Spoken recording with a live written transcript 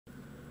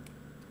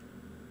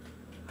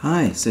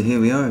Hi, so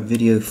here we are at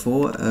video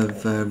 4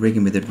 of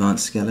rigging with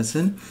advanced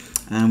skeleton,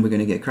 and we're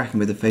going to get cracking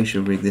with the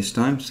facial rig this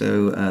time.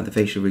 So the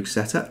facial rig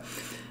setup.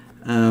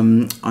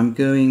 I'm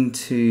going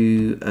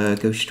to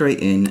go straight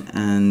in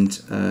and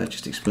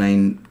just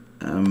explain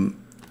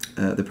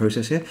the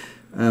process here.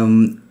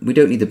 We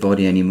don't need the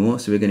body anymore,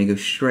 so we're going to go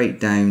straight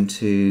down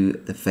to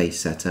the face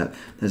setup.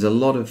 There's a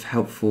lot of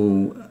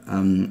helpful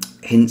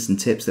hints and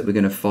tips that we're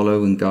going to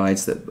follow and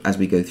guides that as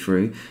we go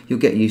through. You'll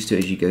get used to it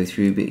as you go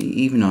through, but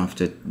even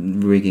after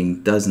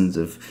rigging dozens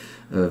of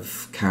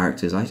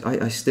characters,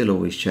 I still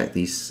always check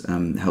these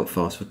help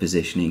files for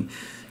positioning.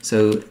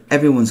 So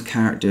everyone's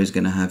character is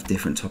going to have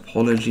different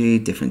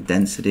topology, different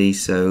density,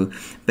 so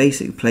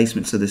basic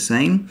placements are the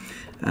same,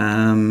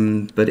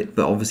 but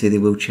obviously they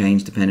will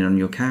change depending on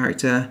your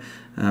character.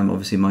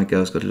 Obviously my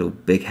girl's got a little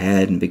big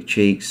head and big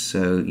cheeks,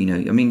 so you know,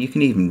 I mean, you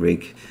can even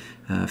rig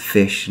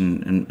fish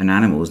and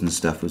animals and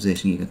stuff with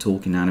this, and you can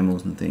talk in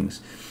animals and things.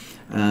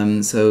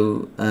 Let's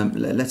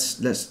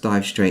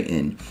dive straight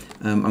in.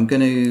 I'm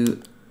going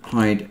to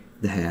hide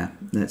the hair.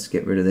 Let's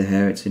get rid of the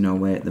hair. It's in our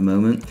way at the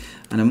moment,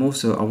 and I want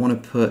to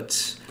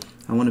put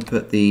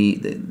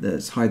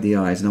let's hide the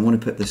eyes, and I want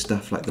to put the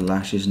stuff like the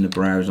lashes and the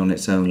brows on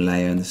its own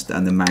layer,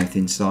 and the mouth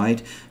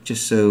inside,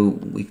 just so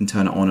we can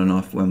turn it on and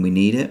off when we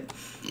need it.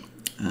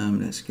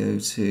 Let's go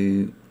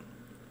to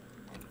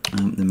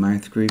the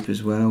mouth group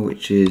as well,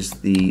 which is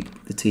the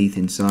teeth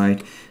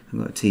inside. I've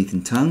got teeth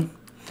and tongue,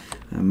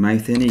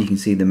 mouth in it. You can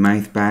see the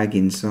mouth bag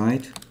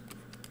inside.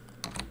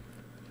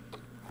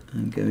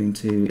 I'm going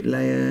to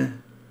layer,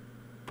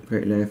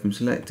 create layer from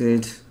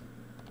selected,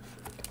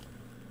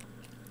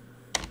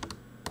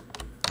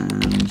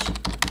 and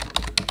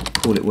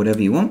call it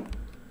whatever you want.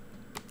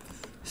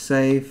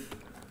 Save,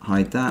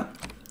 hide that,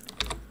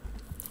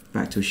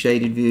 back to a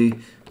shaded view.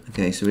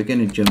 Okay, so we're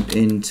going to jump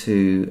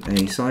into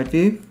a side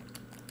view,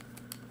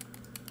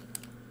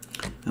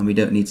 and we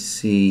don't need to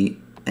see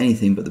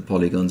anything but the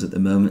polygons at the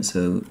moment,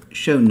 so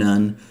show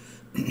none,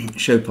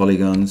 show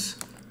polygons,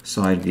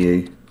 side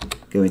view.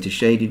 Go into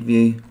shaded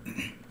view.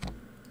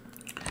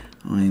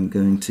 I'm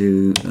going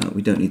to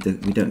we don't need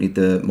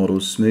the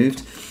models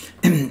smoothed.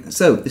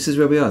 So this is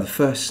where we are, the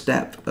first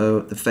step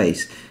of the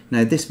face.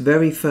 Now this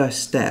very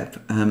first step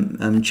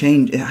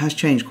it has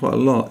changed quite a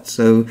lot,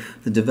 so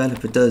the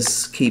developer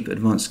does keep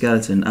Advanced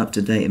Skeleton up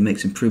to date and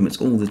makes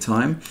improvements all the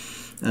time.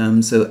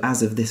 So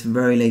as of this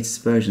very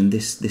latest version,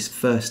 this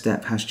first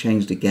step has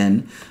changed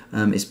again.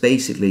 It's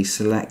basically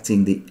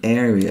selecting the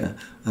area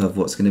of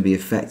what's going to be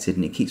affected,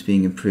 and it keeps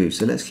being improved.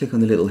 So let's click on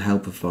the little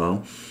helper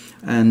file,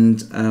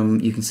 and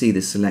you can see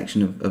the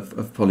selection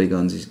of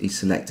polygons is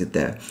selected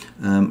there.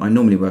 I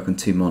normally work on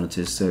 2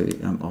 monitors, so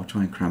I'll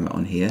try and cram it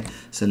on here.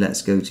 So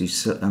let's go to,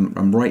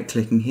 I'm right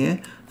clicking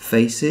here,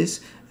 faces,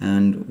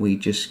 and we're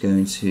just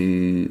going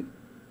to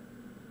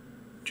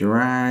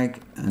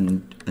drag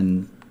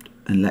and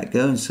let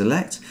go and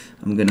select.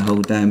 I'm going to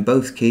hold down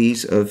both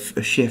keys of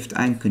Shift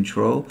and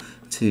Control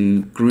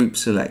to group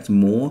select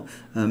more.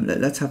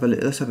 Let's have a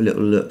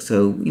little look.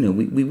 So you know,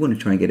 we want to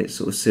try and get it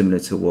sort of similar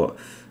to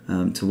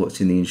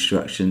what's in the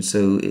instructions.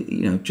 So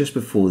you know, just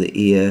before the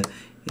ear,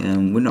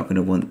 we're not going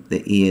to want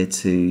the ear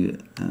to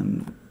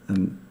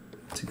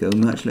go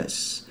much.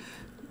 Let's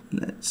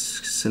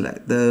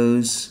select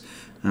those.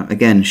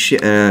 Again,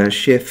 the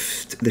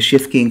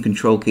Shift key and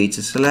Control key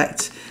to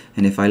select,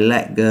 and if I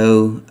let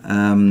go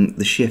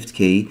the Shift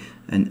key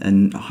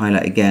and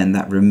highlight again,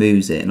 that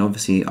removes it, and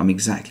obviously I'm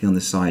exactly on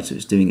the side, so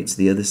it's doing it to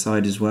the other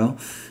side as well.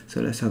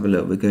 So let's have a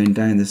look. We're going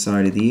down the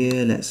side of the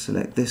ear. Let's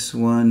select this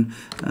one.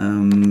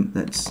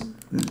 Let's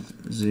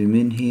zoom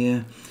in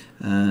here.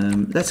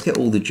 Let's get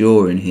all the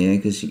jaw in here,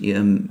 because the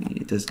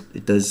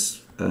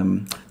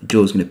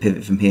jaw's going to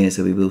pivot from here,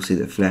 so we will see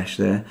the flesh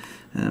there.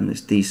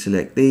 Let's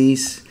deselect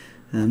these.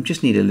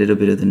 Just need a little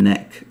bit of the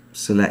neck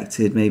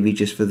selected, maybe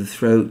just for the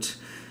throat.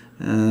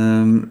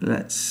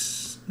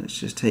 Let's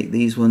just take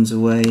these ones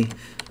away.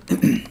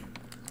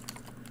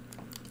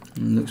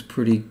 Looks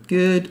pretty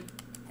good.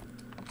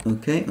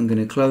 Okay, I'm going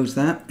to close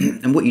that.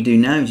 And what you do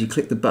now is you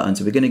click the button.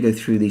 So we're going to go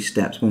through these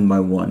steps one by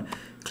one.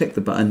 Click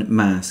the button,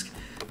 mask,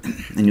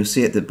 and you'll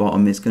see at the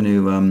bottom it's going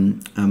to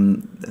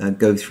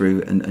go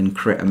through and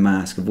create a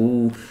mask of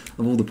all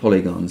the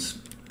polygons.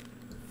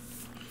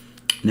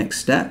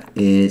 Next step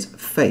is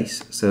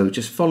face. So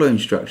just follow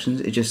instructions.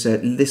 It just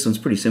said, this one's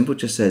pretty simple. It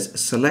just says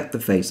select the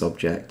face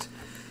object.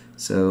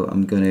 So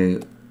I'm going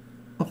to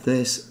off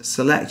this,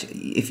 select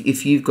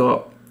if you've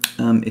got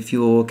if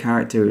your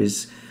character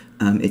is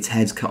its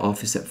head's cut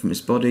off except from its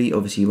body,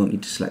 obviously you won't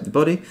need to select the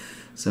body.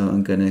 So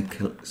I'm going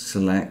to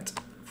select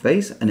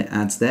face, and it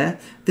adds there.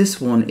 This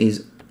one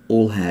is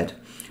all head.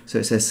 So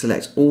it says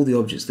select all the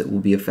objects that will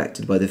be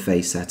affected by the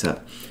face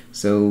setup.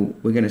 So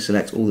we're going to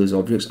select all those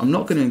objects. I'm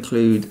not going to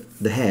include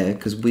the hair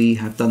because we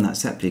have done that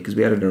separately because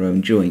we added our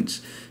own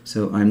joints.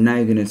 So I'm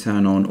now going to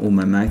turn on all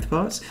my mouth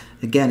parts.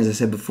 Again, as I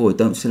said before,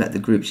 don't select the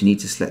groups, you need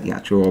to select the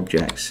actual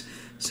objects.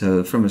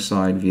 So from a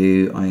side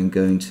view, I am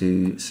going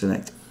to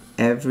select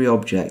every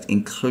object,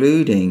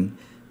 including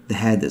the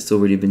head that's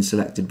already been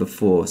selected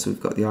before. So we've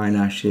got the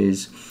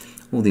eyelashes,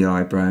 all the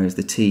eyebrows,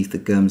 the teeth, the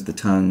gums, the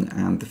tongue,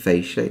 and the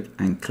face shape,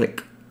 and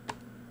click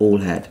all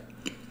head.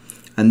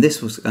 And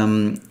this was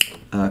come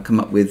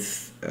up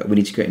with, we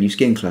need to create a new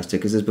skin cluster,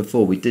 because as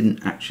before we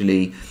didn't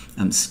actually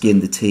skin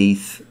the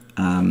teeth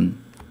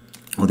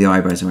or the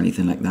eyebrows or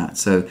anything like that.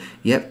 So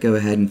yep, go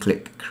ahead and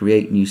click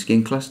create new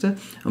skin cluster,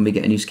 and we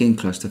get a new skin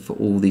cluster for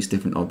all these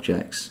different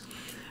objects.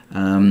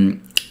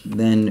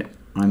 Then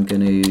I'm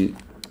going to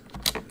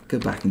go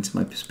back into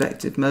my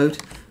perspective mode.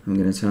 I'm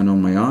going to turn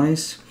on my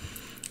eyes,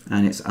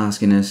 and it's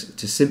asking us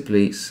to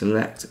simply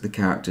select the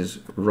character's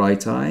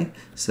right eye.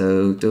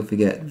 So don't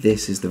forget,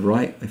 this is the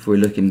right. If we're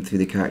looking through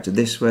the character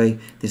this way,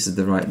 this is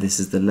the right, this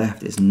is the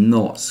left. It's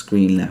not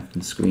screen left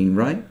and screen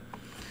right.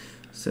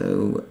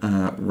 So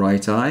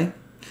right eye.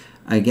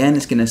 Again,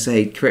 it's going to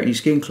say create new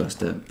skin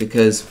cluster,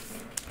 because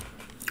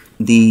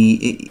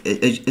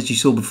as you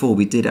saw before,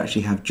 we did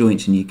actually have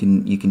joints, and you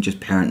can just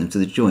parent them to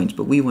the joints,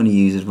 but we want to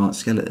use Advanced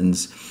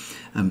Skeletons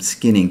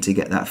skinning to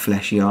get that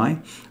fleshy eye.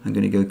 I'm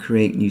going to go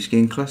create new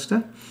skin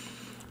cluster,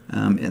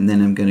 and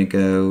then I'm going to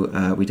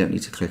go, we don't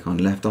need to click on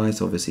left eye,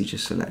 so obviously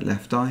just select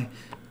left eye,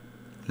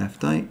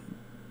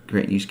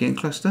 create new skin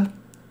cluster,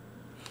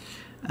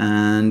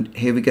 and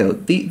here we go.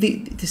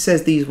 This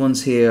says these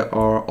ones here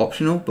are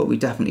optional, but we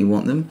definitely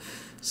want them,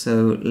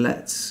 so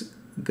let's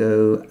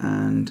go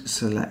and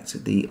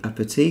select the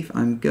upper teeth.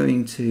 I'm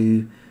going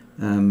to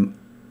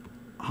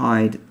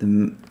hide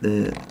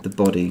the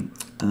body.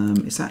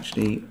 It's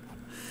actually,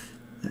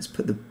 let's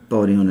put the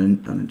body on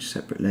a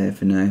separate layer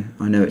for now.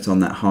 I know it's on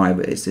that high,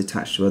 but it's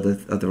attached to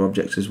other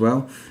objects as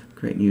well.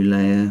 Create new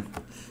layer,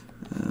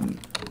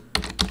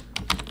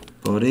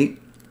 body.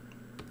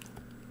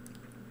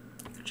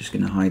 Just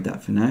going to hide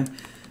that for now.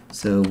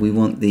 So we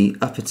want the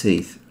upper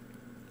teeth,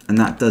 and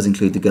that does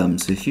include the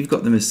gums. So if you've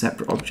got them as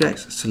separate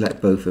objects,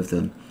 select both of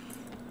them.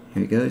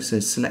 Here we go. It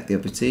says select the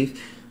upper teeth.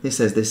 This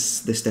says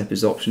this step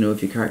is optional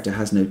if your character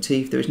has no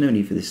teeth. There is no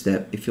need for this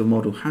step. If your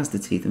model has the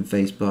teeth and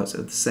face parts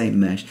of the same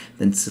mesh,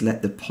 then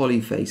select the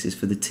poly faces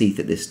for the teeth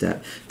at this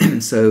step.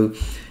 So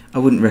I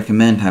wouldn't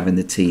recommend having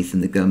the teeth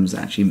and the gums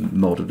actually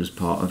modeled as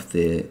part of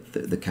the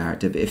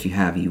character, but if you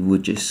have, you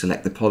would just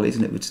select the polys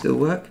and it would still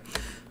work.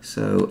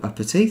 So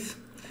upper teeth.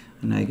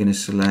 And now you're going to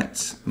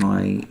select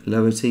my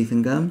lower teeth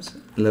and gums,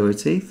 lower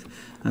teeth.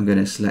 I'm going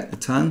to select the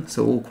tongue,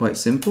 so all quite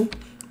simple.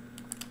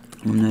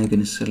 I'm now going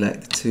to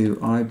select the two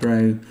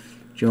eyebrow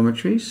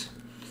geometries.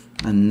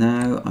 And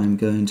now I'm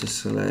going to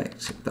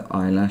select the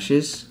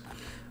eyelashes.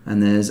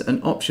 And there's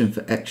an option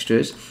for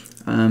extras.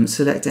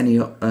 Select any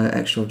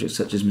extra objects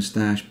such as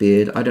moustache,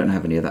 beard. I don't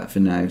have any of that for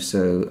now,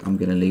 so I'm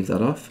going to leave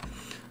that off.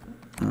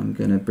 I'm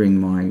going to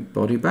bring my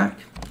body back.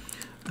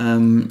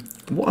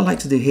 What I like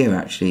to do here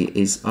actually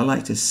is I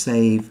like to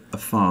save a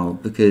file,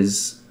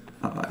 because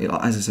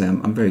as I say,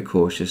 I'm very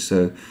cautious,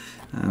 so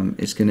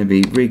it's going to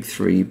be rig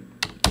 3,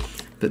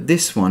 but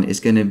this one is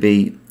going to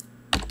be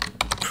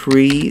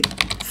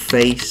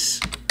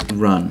pre-face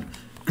run.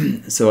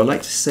 So I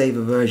like to save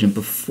a version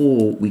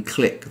before we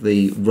click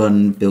the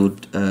run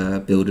build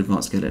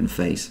advanced skeleton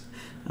face.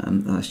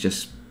 That's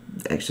just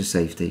extra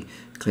safety.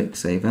 Click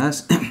save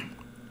as.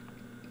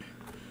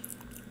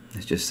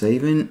 Let's just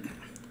save in.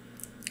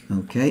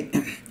 Okay,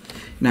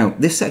 now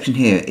this section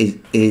here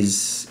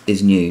is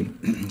new.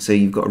 So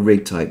you've got a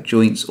rig type,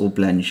 joints or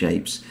blend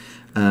shapes.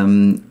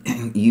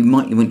 You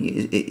might want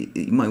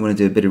to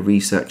do a bit of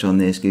research on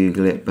this,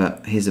 Google it,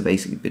 but here's a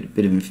basic bit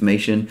of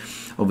information.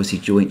 Obviously,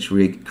 joints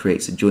rig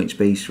creates a joints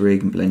based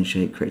rig, and blend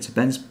shape creates a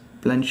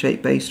blend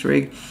shape based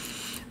rig.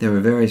 There are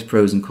various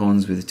pros and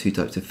cons with the two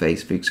types of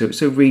face rig.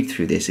 So read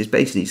through this. It's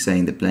basically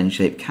saying that blend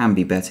shape can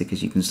be better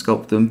because you can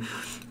sculpt them.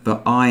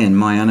 But I and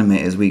my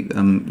animators, we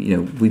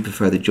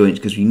prefer the joints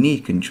because we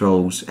need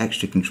controls,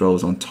 extra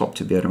controls on top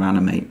to be able to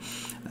animate.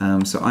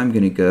 So I'm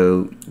going to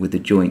go with the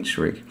joints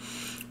rig.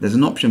 There's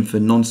an option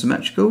for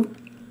non-symmetrical.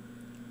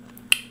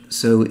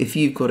 So if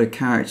you've got a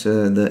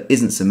character that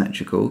isn't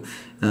symmetrical,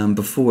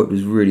 before it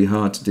was really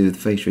hard to do the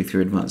face rig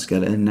through Advanced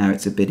Skeleton. Now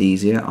it's a bit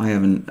easier. I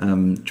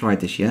haven't tried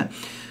this yet,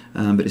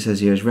 but it says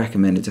here it's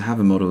recommended to have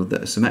a model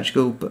that is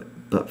symmetrical,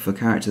 but for a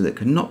character that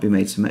cannot be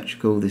made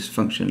symmetrical, this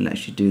function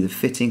lets you do the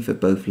fitting for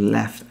both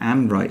left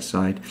and right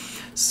side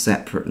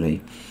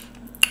separately.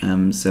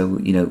 So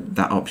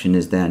that option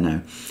is there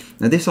now.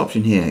 Now this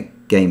option here,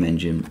 game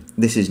engine,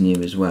 this is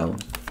new as well,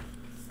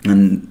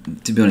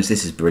 and to be honest,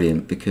 this is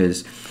brilliant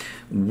because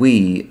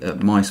we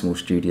at my small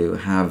studio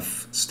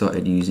have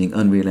started using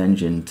Unreal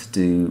Engine to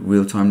do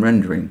real-time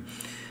rendering,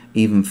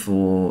 even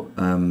for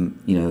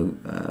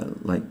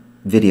like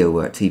video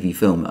work, TV,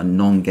 film, and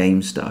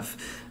non-game stuff.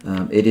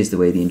 It is the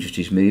way the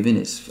industry is moving.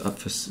 It's up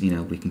for,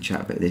 we can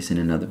chat about this in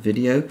another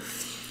video.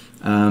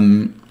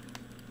 I'm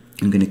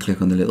going to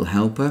click on the little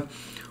helper.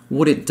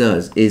 What it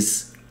does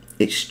is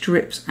it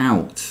strips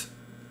out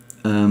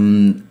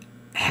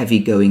heavy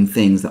going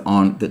things that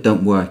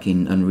don't work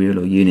in Unreal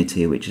or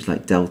Unity, which is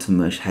like Delta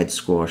Mush, Head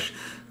Squash,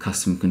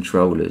 custom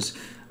controllers.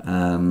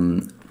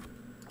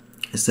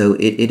 So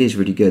it is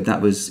really good.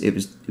 It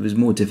was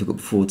more difficult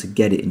before to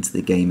get it into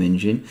the game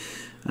engine.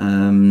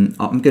 I'm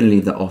going to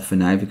leave that off for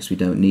now because we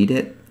don't need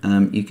it.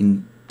 you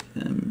can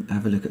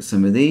have a look at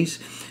some of these.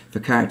 For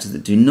characters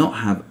that do not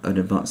have an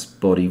advanced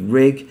body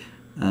rig,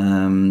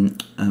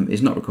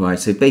 is not required.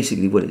 So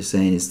basically what it's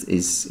saying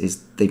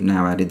is they've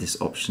now added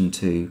this option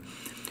to,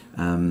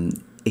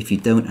 if you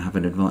don't have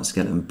an advanced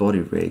skeleton body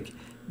rig,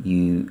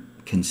 you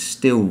can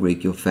still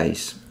rig your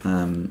face.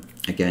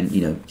 Again,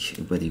 you know,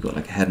 whether you've got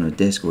like a head on a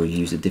disc or you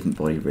use a different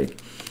body rig.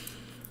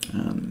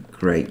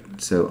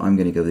 Great, so I'm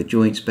going to go with the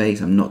joint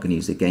space. I'm not going to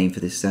use the game for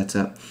this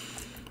setup.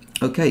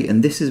 Okay,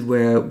 and this is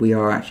where we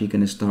are actually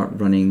going to start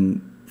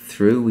running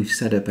through. We've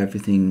set up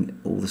everything,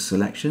 all the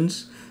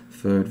selections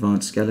for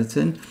advanced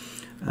skeleton,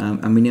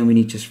 and we know we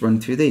need to just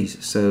run through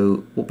these.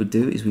 So what we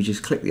do is we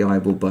just click the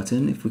eyeball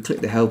button. If we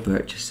click the helper,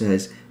 it just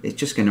says it's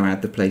just going to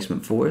add the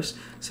placement for us.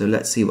 So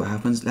let's see what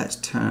happens. Let's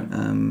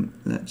turn.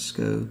 Let's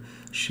go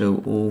show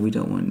all. We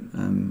don't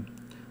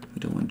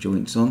want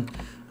joints on.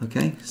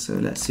 Okay, so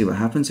let's see what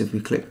happens if we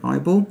click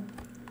eyeball.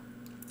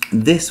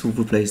 This will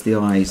replace the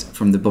eyes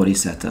from the body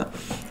setup.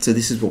 So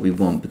this is what we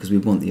want, because we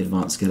want the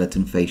advanced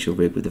skeleton facial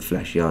rig with the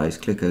fleshy eyes.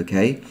 Click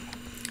OK.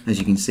 As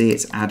you can see,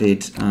 it's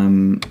added a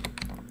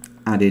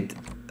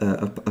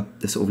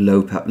sort of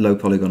low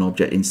polygon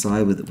object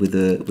inside with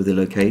a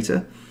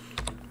locator.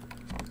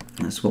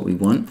 That's what we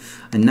want.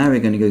 And now we're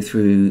going to go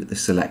through the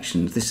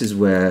selections. This is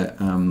where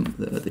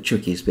the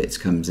trickiest bits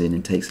comes in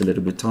and takes a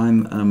little bit of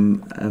time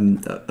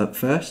up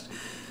first.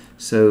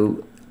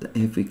 So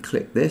if we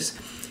click this,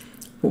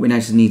 what we now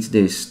need to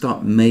do is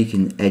start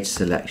making edge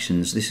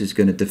selections. This is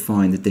going to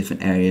define the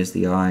different areas,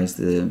 the eyes,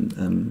 the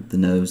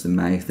nose, the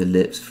mouth, the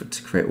lips,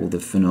 to create all the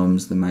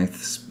phenoms, the mouth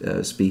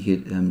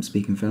speaking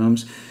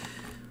phenoms.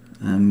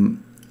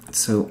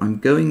 So I'm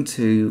going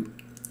to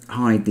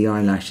hide the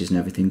eyelashes and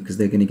everything because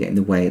they're going to get in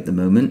the way at the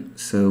moment.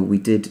 So we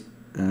did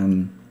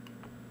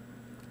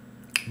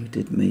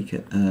make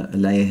a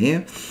layer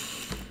here,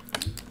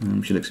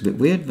 which looks a bit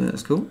weird, but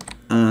that's cool.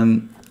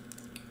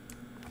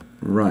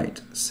 Right,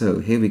 so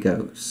here we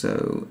go.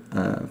 So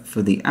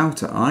for the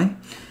outer eye,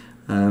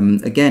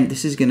 again,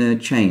 this is going to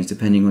change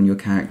depending on your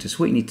character. So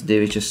what you need to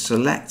do is just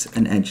select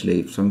an edge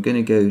loop. So I'm going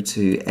to go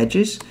to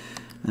edges,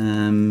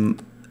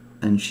 and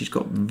she's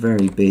got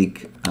very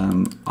big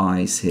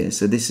eyes here.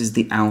 So this is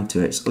the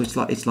outer. It's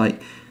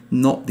like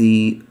not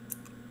the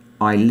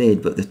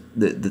eyelid, but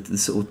the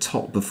sort of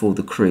top before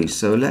the crease.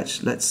 So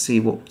let's see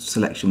what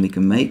selection we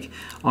can make.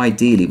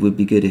 Ideally, it would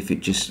be good if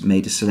it just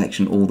made a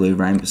selection all the way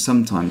around, but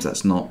sometimes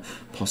that's not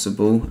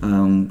possible.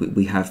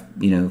 We have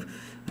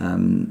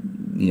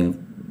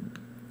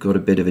got a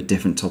bit of a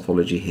different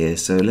topology here.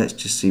 So let's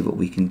just see what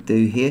we can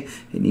do here.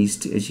 It needs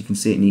to, as you can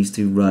see, it needs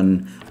to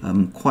run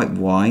quite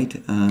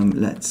wide.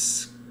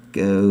 Let's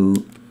go.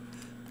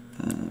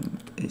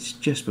 It's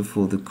just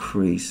before the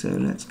crease, so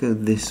let's go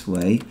this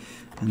way.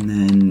 And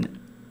then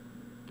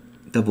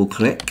double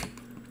click,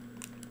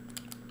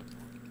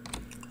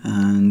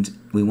 and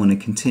we want to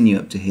continue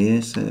up to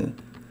here, so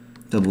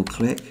double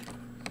click.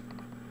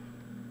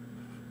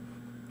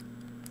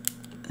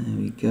 There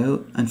we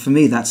go. And for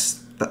me,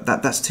 that's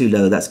too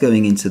low. That's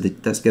going into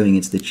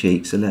the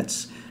cheek. So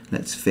let's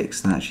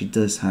fix that. She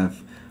does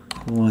have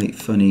quite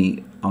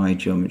funny eye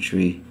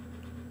geometry.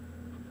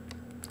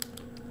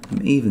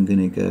 I'm even going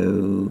to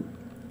go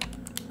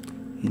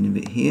in a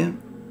bit here.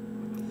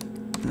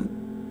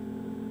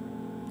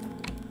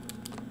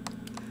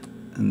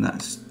 And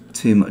that's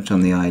too much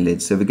on the eyelid,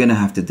 so we're going to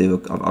have to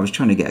do I was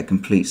trying to get a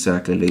complete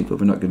circular loop, but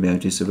we're not going to be able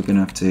to, so we're going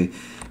to have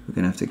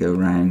to go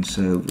around.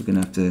 So we're going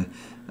to have to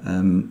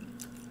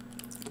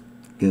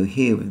go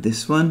here with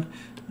this one,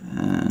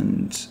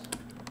 and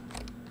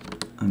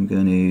I'm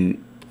going to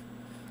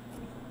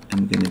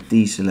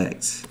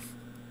deselect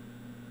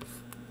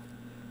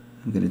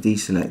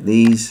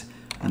these,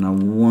 and I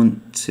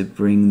want to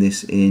bring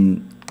this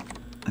in,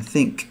 I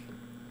think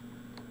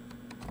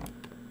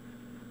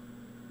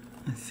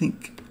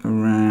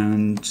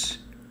around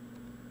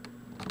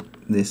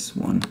this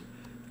one.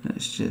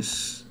 Let's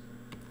just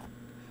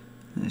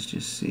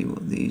see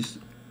what these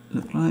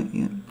look like.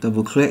 Yeah,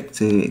 double click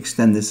to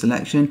extend the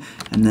selection,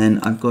 and then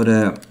I'm going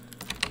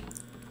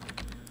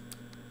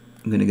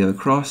to go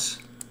across.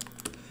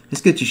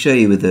 It's good to show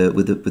you with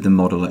a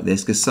model like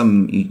this, because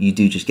some you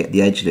do just get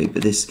the edge loop,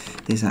 but this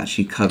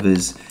actually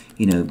covers,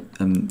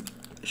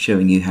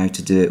 showing you how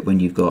to do it when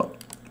you've got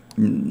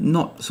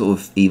not sort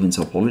of even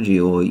topology,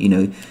 or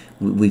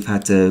we've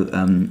had to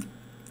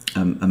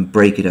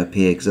break it up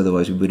here, because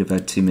otherwise we would have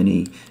had too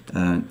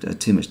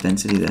much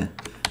density there.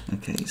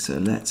 Okay, so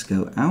let's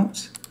go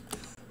out.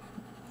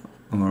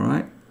 All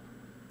right,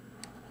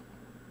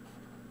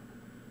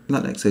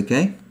 that looks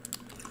okay.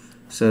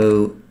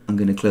 So I'm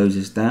going to close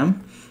this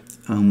down.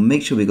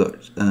 Make sure we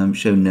got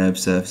show nerve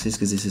surfaces,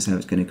 because this is how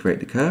it's going to create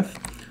the curve.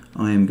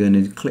 I am going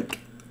to click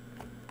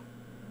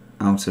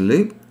outer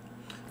loop.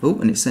 Oh,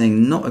 and it's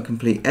saying not a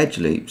complete edge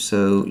loop,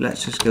 so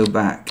let's just go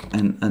back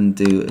and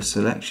undo a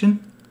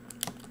selection.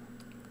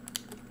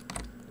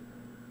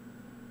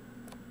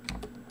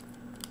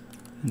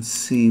 And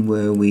see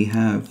where we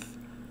have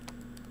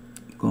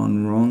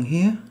gone wrong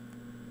here.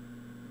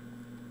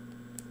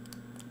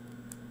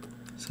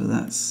 So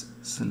that's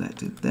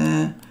selected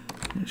there.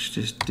 Let's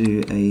just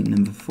do a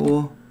number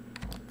 4.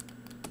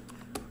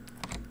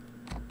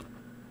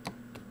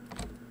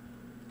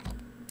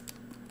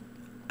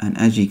 And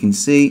as you can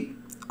see,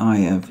 I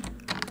have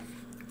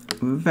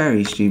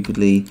very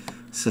stupidly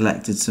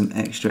selected some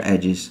extra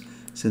edges.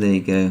 So there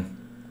you go.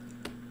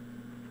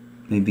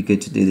 Maybe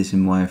good to do this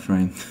in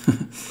wireframe.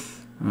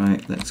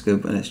 Right, let's go,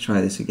 but let's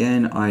try this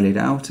again. Eyelid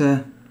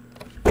outer.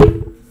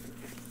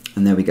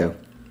 And there we go.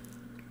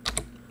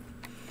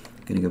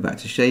 Going to go back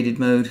to shaded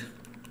mode.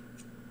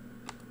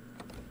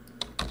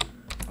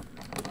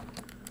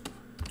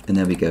 And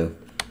there we go.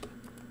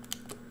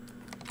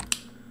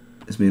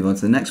 Let's move on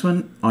to the next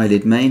one.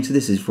 Eyelid main. So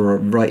this is for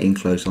right in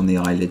close on the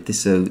eyelid.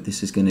 This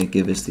is going to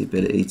give us the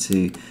ability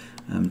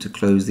to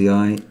close the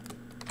eye.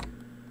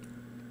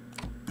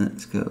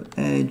 Let's go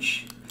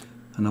edge.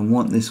 And I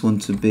want this one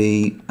to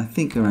be, I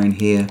think, around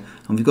here.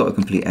 And we've got a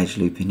complete edge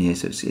loop in here,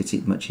 so it's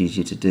much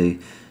easier to do.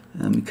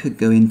 We could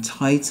go in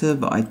tighter,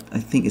 but I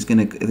think it's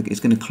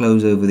gonna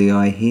close over the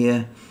eye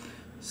here.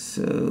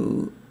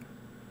 So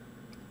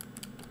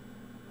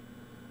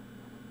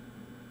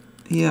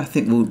yeah, I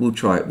think we'll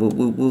try it.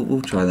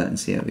 We'll try that and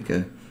see how we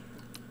go.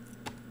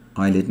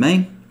 Eyelid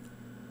main.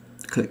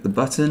 Click the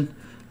button.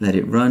 Let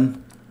it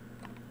run.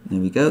 There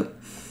we go.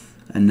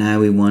 And now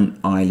we want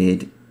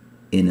eyelid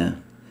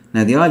inner.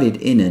 Now the eyelid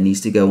inner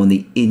needs to go on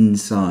the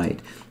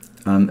inside.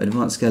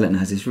 Advanced Skeleton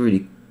has this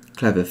really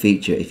clever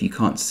feature if you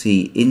can't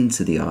see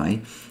into the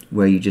eye,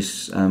 where you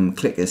just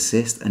click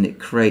assist and it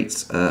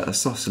creates a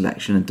soft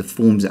selection and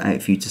deforms it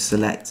out for you to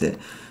select it.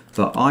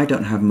 But I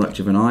don't have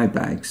much of an eye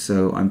bag,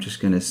 so I'm just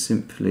going to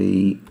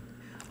simply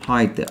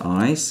hide the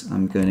eyes.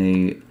 I'm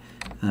going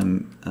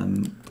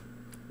to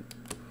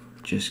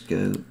just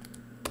go,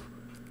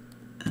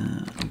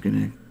 I'm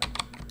going to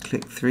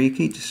click 3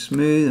 key to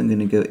smooth. I'm going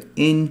to go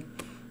in.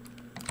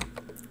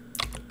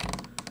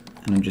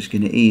 And I'm just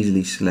going to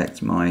easily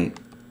select my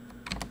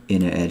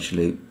inner edge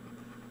loop.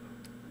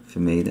 For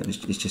me, it's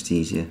just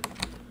easier.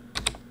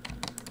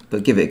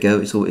 But give it a go.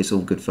 It's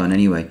all good fun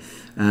anyway.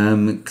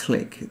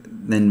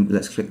 Then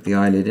let's click the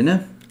eyelid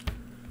inner,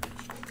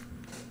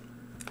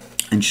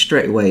 and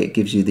straight away it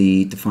gives you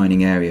the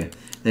defining area.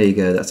 There you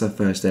go. That's our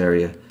first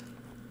area.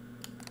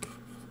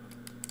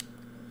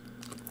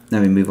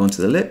 Now we move on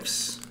to the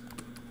lips.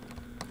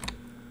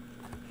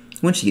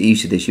 Once you get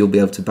used to this, you'll be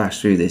able to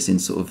bash through this in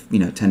sort of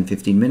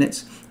 10-15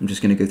 minutes. I'm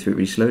just going to go through it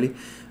really slowly.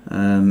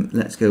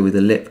 Let's go with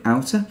the lip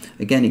outer.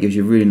 Again, it gives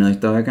you a really nice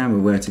diagram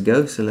of where to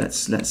go. So let's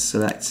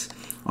select.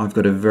 I've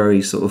got a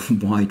very sort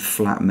of wide,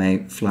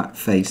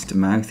 flat-faced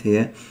mouth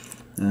here.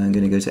 I'm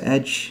going to go to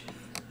edge,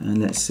 and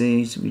let's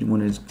see. So we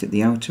want to get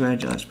the outer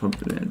edge. Let's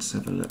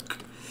have a look.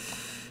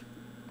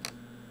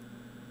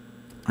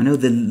 I know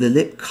the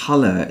lip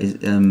color is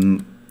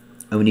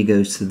only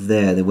goes to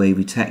there, the way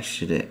we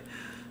textured it.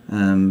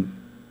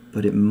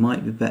 But it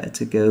might be better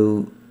to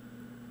go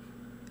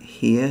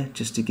here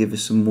just to give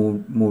us some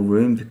more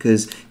room,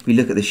 because if we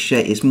look at the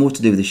shape, it's more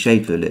to do with the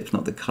shape of the lips,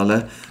 not the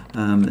color.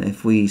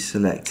 If we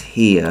select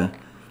here,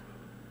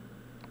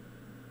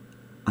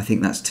 I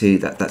think that's too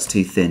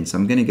thin, so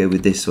I'm going to go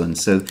with this one.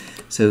 So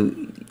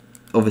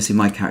obviously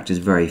my character is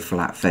very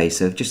flat face,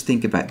 so just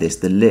think about this.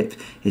 The lip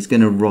is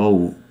going to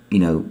roll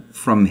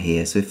from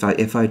here, so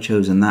if I'd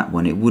chosen that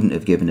one, it wouldn't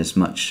have given us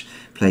much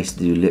place to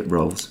do lip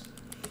rolls.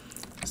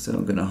 So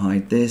I'm going to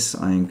hide this.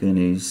 I'm going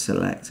to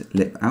select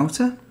lip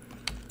outer.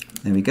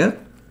 There we go.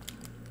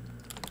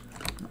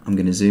 I'm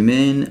going to zoom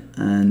in,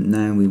 and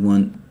now we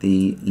want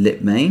the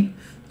lip main.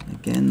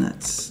 Again,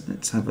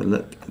 let's have a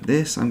look at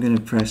this. I'm going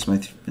to press my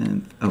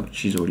oh,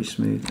 she's already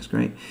smooth. That's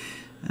great.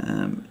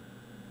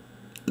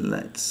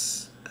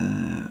 Let's what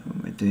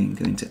am I doing?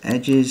 Going to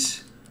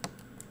edges.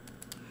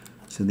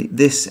 So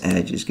this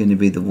edge is going to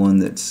be the one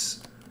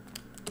that's,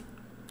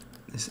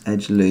 this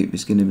edge loop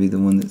is going to be the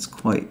one that's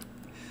quite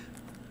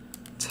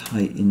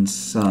tight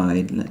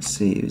inside. Let's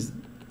see if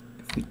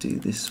we do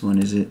this one,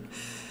 is it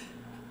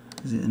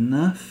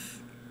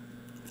enough?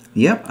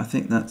 Yep, I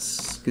think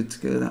that's good to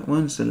go, that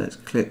one. So let's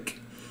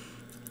click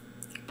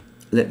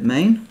lip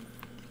main,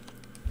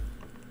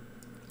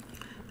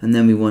 and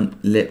then we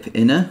want lip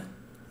inner,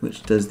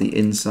 which does the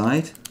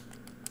inside.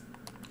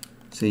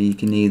 So you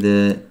can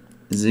either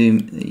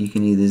zoom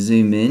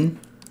in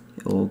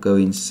or go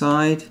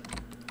inside.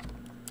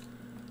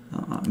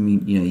 I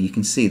mean, you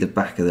can see the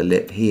back of the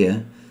lip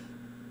here.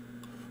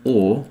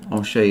 Or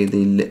I'll show you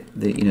the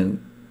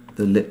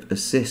lip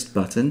assist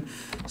button.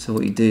 So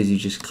what you do is you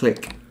just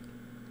click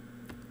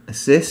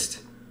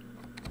assist,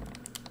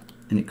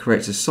 and it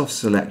creates a soft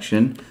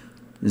selection,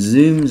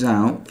 zooms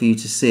out for you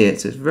to see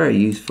it. So it's very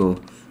useful.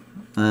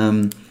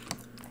 I'm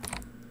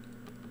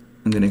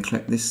going to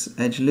click this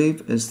edge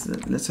loop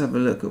let's have a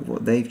look at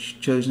what they've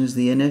chosen as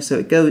the inner. So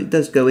it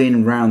does go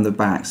in round the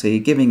back. So you're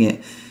giving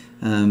it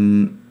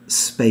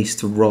space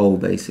to roll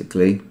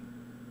basically.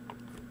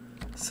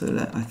 So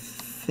that I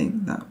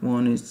think that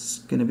one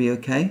is going to be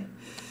okay.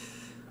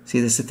 See,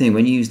 that's the thing,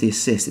 when you use the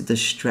assist, it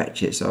does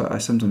stretch it, so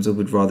sometimes I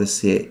would rather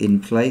see it in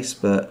place,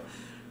 but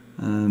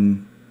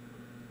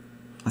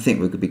I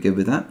think we could be good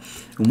with that.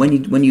 And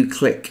when you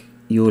click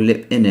your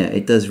lip inner,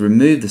 it does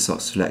remove the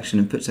soft selection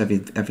and puts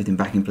everything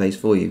back in place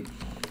for you.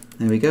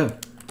 There we go.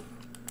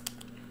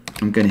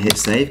 I'm going to hit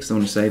save because I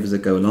want to save as I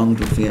go along.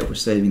 Don't forget we're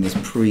saving this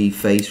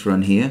pre-face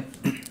run here.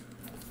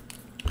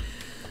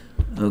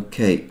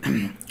 Okay,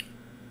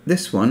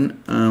 this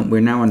one,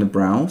 we're now on the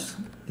brows.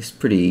 It's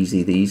pretty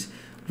easy, these.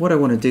 What I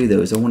want to do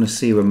though is I want to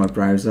see where my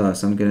brows are.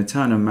 So I'm going to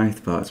turn on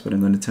mouth parts, but I'm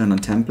going to turn on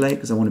template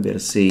because I want to be able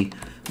to see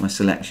my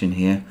selection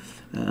here.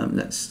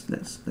 Let's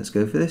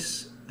go for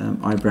this.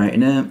 Eyebrow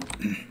inner.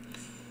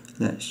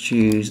 Let's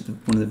choose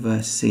one of the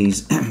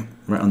vertices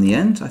right on the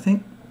end, I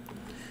think.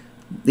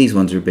 These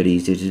ones are a bit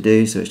easier to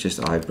do, so it's just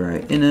eyebrow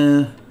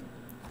inner,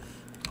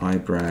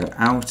 eyebrow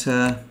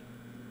outer.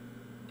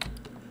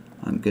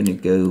 I'm going to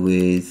go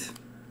with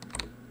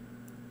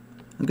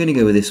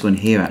this one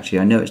here actually.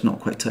 I know it's not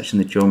quite touching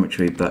the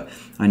geometry, but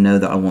I know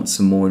that I want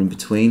some more in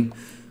between.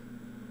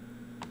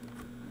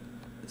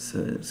 So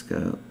let's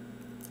go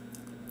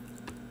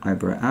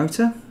eyebrow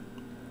outer.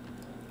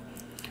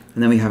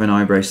 And then we have an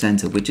eyebrow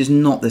center, which is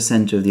not the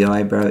center of the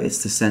eyebrow,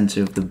 it's the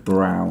center of the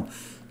brow.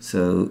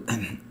 So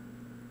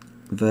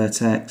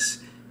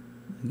vertex,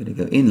 I'm going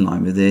to go in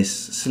line with this,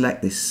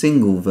 select this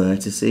single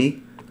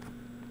vertice,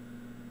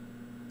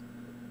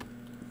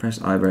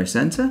 press eyebrow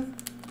center.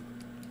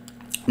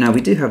 Now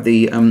we do have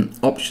the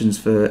options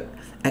for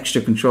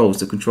extra controls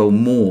to control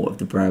more of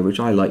the brow, which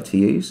I like to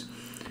use.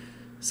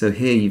 So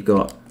here you've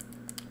got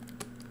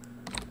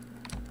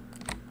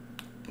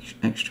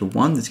extra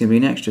 1, there's going to be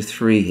an extra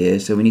 3 here,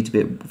 so we need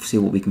to see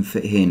what we can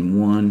fit in.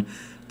 1,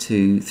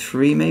 2,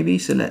 3 maybe.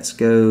 So let's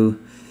go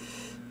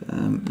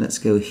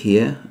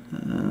here.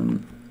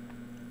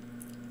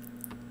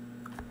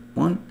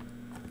 1.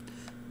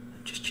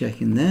 Just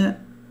checking there.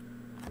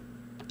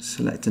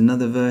 Select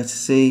another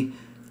vertice.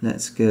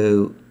 Let's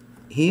go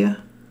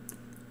here.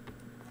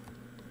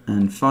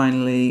 And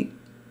finally,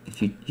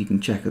 if you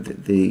can check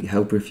the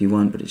helper if you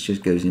want, but it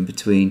just goes in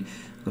between.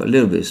 Got a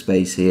little bit of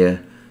space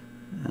here.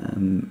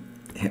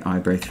 Hit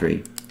eyebrow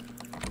 3.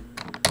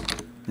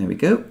 There we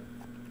go.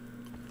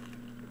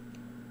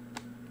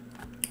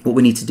 What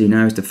we need to do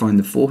now is to find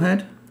the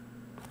forehead.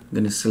 I'm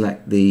going to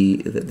select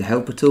the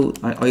helper tool.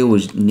 I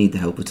always need the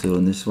helper tool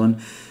on this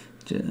one.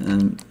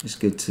 It's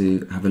good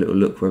to have a little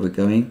look where we're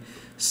going.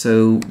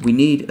 So we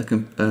need a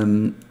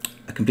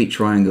complete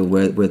triangle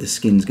where the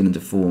skin's going to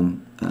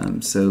deform.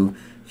 So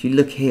if you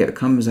look here, it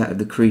comes out of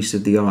the crease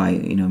of the eye.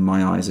 You know,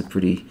 my eyes are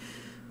pretty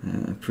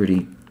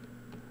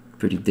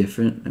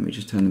different. Let me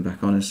just turn them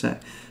back on a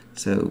sec.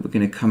 So we're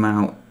going to come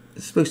out,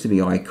 it's supposed to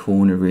be eye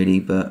corner really,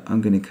 but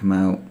I'm going to come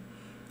out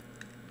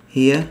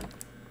here.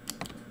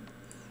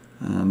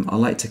 I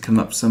like to come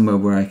up somewhere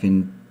where I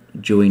can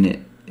join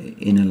it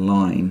in a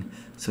line.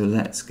 So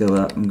let's go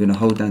up. I'm going to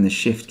hold down the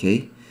shift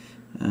key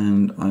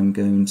and I'm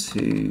going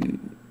to,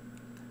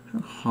 how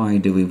high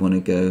do we want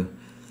to go?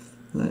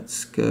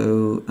 Let's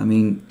go, I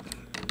mean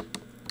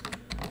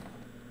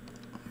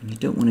you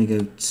don't want to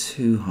go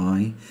too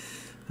high.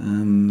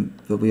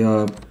 But we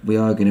are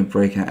going to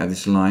break out of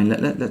this line.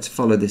 Let's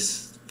follow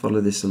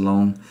this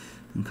along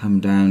and come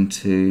down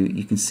to,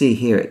 you can see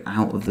here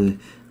out of the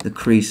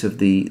crease of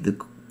the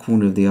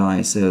corner of the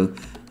eye. So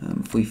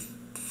if we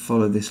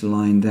follow this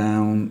line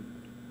down,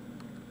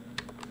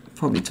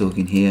 probably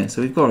talking here.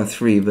 So we've got our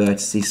 3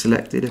 vertices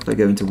selected. If I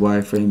go into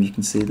wireframe, you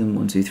can see them,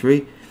 1, 2,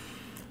 3.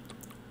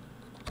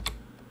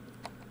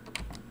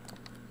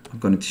 I've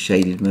gone into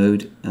shaded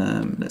mode.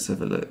 Let's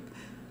have a look.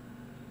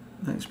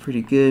 That's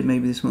pretty good.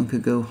 Maybe this one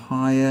could go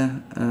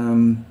higher.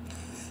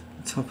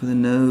 Top of the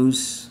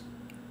nose.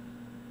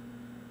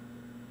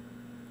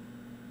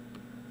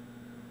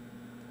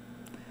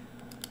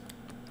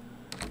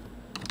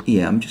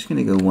 Yeah, I'm just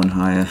going to go 1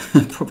 higher.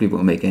 Probably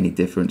won't make any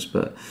difference,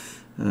 but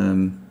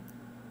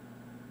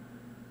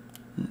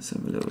let's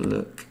have a little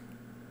look.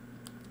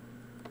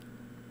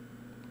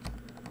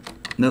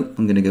 Nope,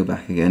 I'm going to go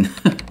back again.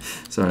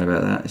 Sorry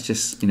about that. It's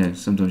just, you know,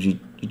 sometimes you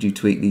do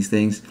tweak these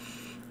things.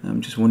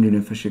 I'm just wondering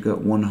if I should go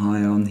 1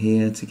 higher on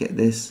here to get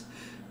this.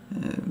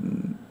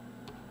 No,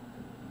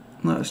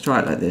 let's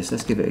try it like this.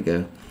 Let's give it a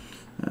go.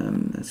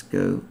 Let's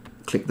go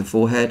click the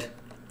forehead.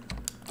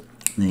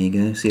 There you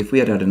go. See, if we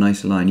had a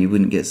nice line, you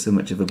wouldn't get so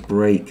much of a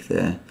break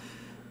there.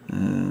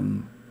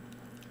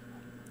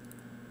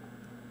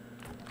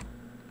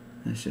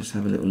 Let's just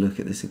have a little look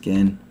at this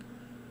again.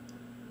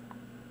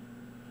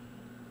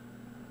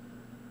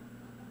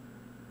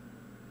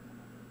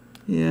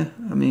 Yeah,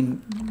 I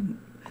mean,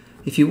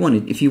 if you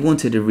wanted to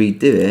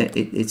redo it,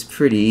 it's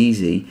pretty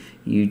easy.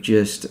 You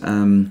just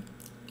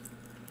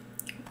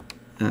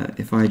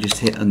if I just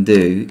hit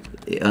undo,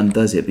 it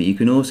undoes it. But you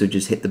can also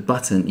just hit the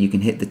button. You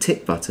can hit the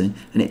tick button,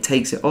 and it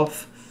takes it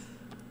off.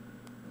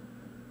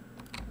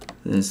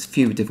 There's a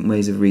few different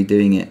ways of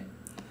redoing it.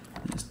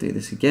 Let's do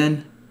this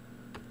again.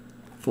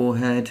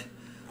 Forehead.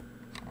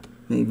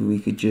 Maybe we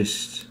could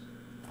just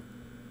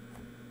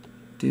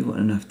do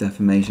enough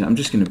deformation. I'm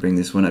just going to bring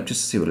this one up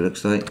just to see what it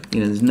looks like.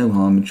 You know, there's no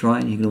harm in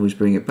trying. You can always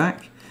bring it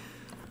back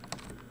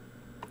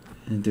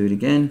and do it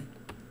again.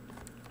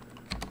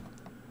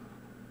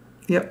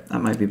 Yep,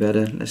 that might be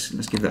better. Let's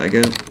give that a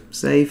go.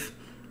 Save.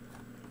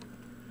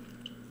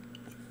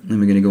 Then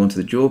we're going to go on to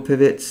the jaw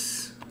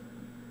pivots.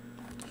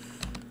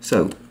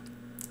 So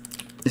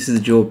this is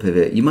the jaw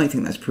pivot. You might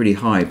think that's pretty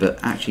high, but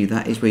actually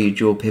that is where your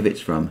jaw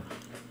pivots from.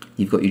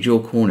 You've got your jaw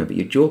corner, but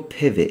your jaw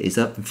pivot is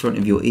up in front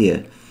of your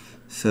ear.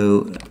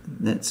 So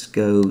let's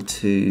go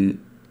to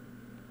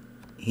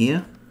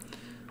here.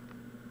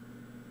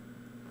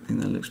 I think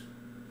that looks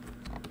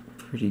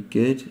pretty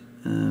good.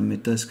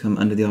 It does come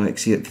under the eye.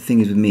 See, the thing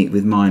is with me,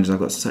 with mine, is I've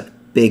got such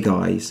big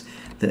eyes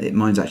that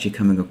mine's actually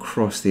coming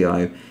across the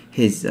eye.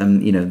 His,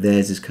 you know,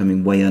 theirs is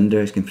coming way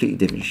under. It's a completely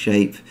different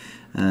shape.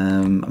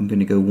 I'm going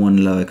to go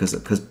one lower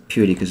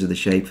purely because of the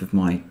shape of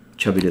my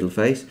chubby little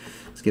face.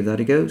 Let's give that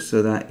a go.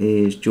 So that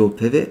is jaw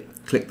pivot.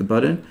 Click the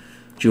button.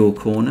 Jaw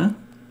corner.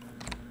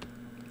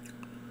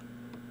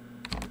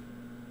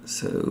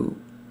 So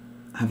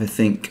have a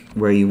think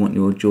where you want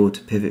your jaw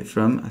to pivot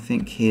from. I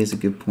think here's a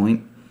good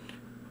point.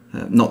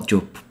 Not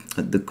jaw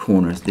at the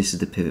corners. This is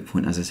the pivot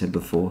point, as I said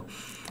before.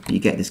 You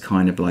get this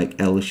kind of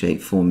like L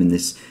shape forming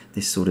this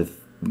sort of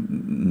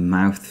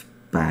mouth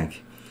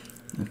bag.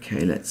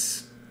 Okay,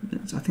 let's.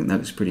 I think that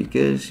looks pretty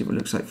good. See what it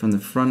looks like from the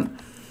front.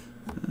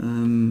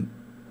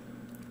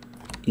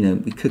 You know,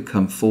 we could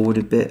come forward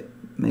a bit,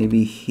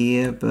 maybe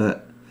here,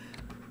 but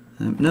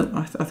no,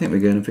 I think we're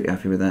good. I'm pretty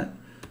happy with that.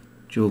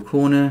 Jaw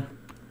corner,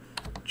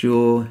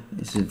 jaw.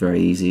 This is very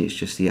easy. It's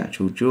just the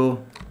actual jaw,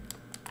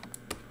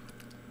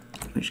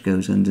 which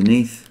goes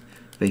underneath,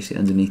 basically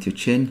underneath your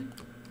chin,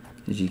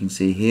 as you can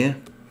see here.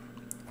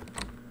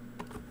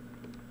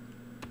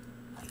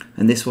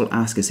 And this will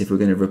ask us if we're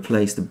going to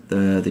replace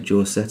the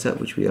jaw setup,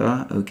 which we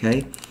are.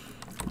 Okay,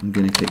 I'm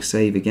going to click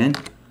save again.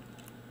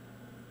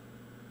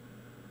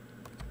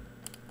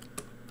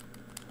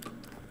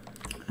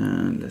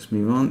 And let's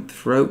move on.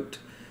 Throat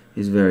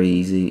is very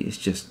easy. It's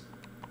just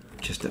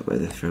up where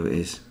the throat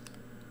is.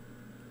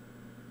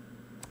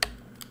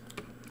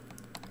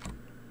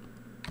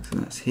 So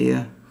that's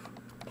here.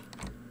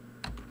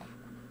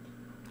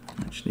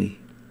 Actually,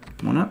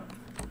 one up.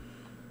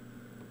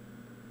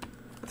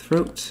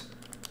 Throat.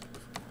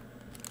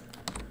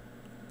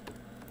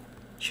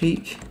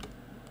 Cheek.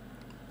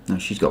 Now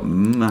she's got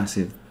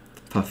massive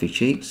puffy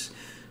cheeks,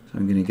 so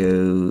I'm going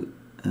to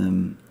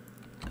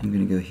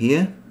go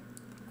here.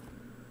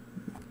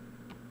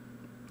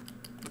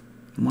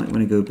 Might want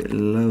to go a bit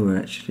lower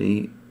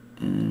actually,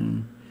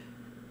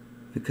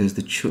 because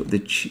the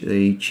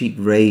cheek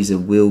razor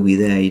will be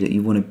there.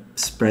 You want to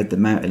spread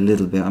them out a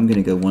little bit. I'm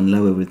going to go one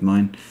lower with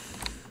mine.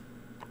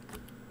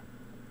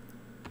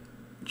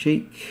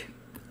 Cheekbone.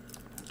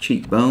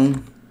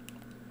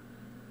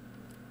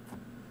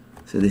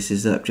 So this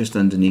is up just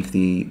underneath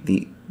the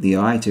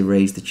eye to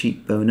raise the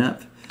cheekbone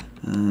up.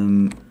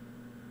 I'm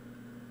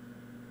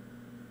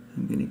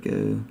going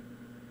to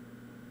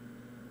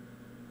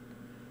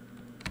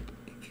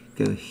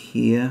go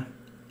here.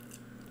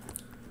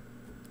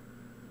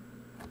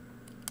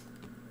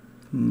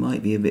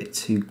 Might be a bit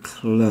too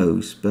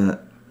close,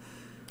 but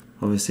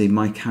obviously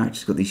my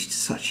character's got these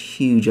such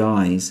huge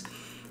eyes,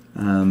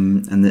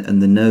 and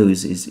the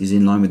nose is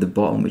in line with the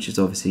bottom, which is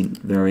obviously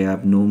very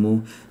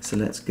abnormal. So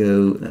let's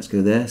go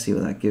there, see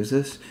what that gives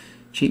us.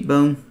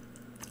 Cheekbone.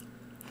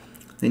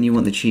 Then you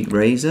want the cheek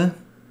razor.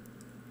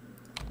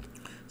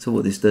 So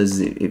what this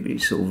does is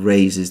it sort of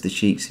raises the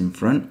cheeks in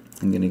front.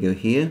 I'm going to go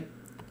here.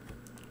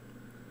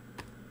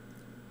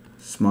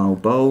 Smile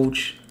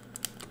bulge.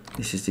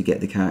 This is to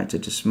get the character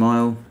to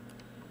smile.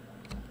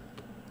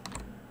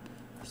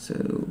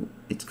 So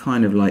it's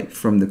kind of like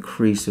from the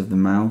crease of the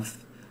mouth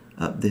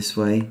up this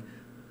way,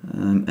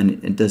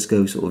 and it does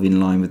go sort of in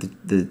line with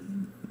the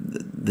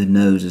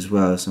nose as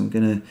well. So I'm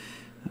gonna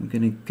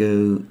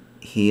go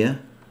here.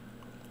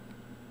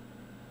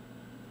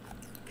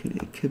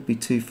 It could be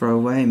too far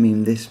away. I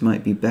mean, this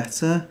might be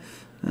better.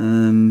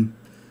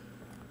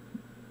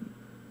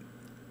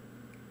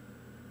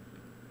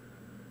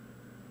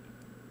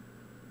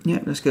 Yeah,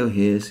 let's go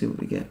here, see what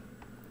we get.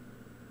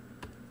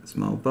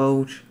 Smile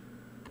bulge.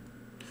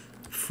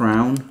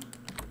 Frown.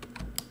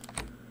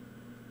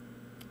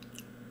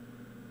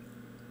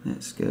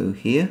 Let's go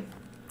here.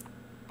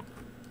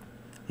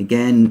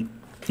 Again,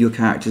 your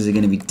characters are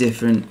going to be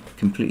different,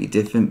 completely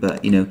different,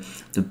 but you know,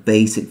 the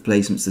basic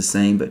placement's the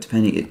same, but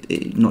depending,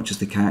 not just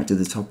the character,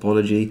 the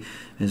topology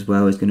as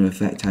well is going to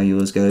affect how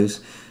yours goes.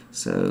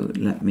 So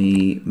let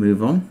me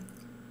move on.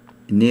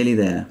 Nearly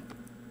there.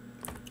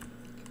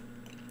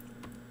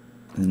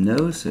 The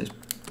nose, so it's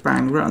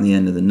bang right on the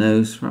end of the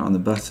nose, right on the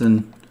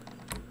button.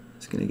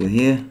 It's going to go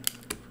here.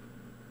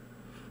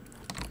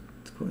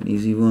 It's quite an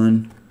easy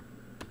one.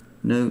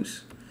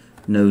 Nose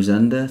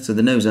under. So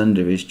the nose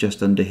under is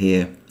just under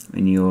here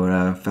in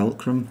your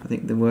fulcrum, I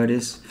think the word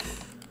is.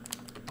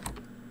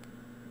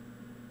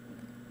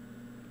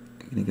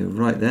 I'm going to go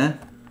right there.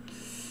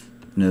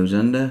 Nose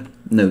under.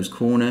 Nose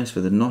corners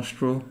for the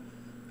nostril.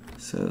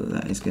 So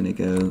that is going to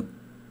go.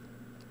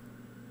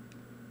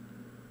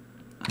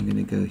 I'm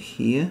going to go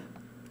here.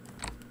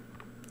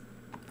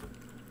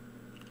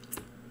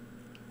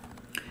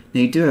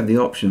 Now you do have the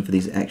option for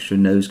these extra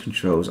nose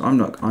controls. I'm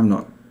not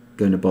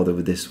going to bother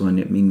with this one.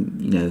 I mean,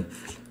 you know,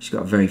 she's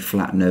got a very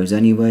flat nose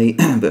anyway,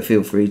 but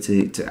feel free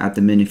to add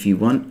them in if you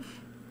want.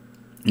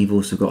 You've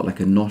also got like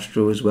a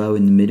nostril as well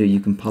in the middle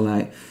you can pull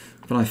out,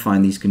 but I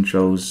find these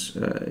controls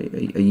are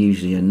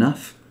usually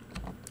enough.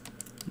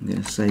 I'm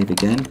going to save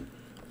again.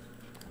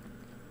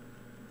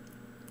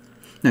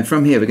 Now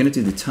from here we're going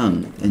to do the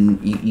tongue, and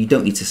you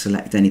don't need to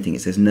select anything.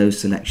 It says no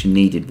selection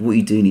needed. What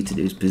you do need to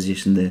do is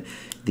position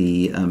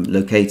the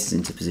locators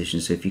into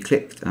position. So if you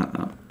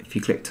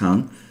click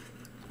tongue,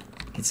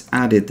 it's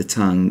added the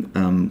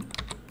tongue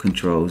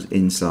controls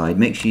inside.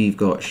 Make sure you've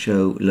got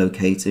show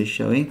locators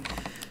showing.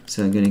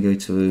 So I'm going to go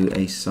to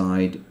a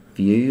side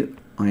view.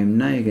 I am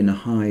now going to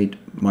hide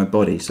my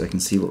body so I can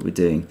see what we're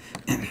doing.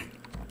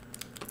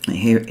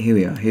 Here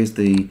we are. Here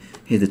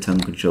are the tongue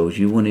controls.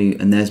 You want to,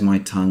 and there's my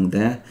tongue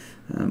there.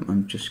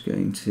 I'm just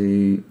going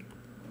to,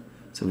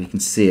 so we can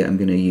see it, I'm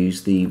going to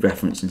use the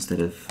reference instead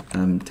of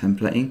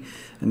templating.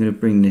 I'm going to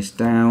bring this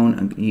down,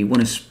 and you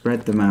want to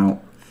spread them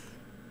out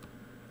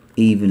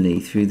evenly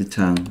through the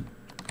tongue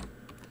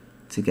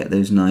to get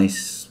those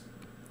nice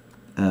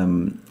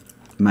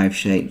mouth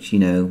shapes, you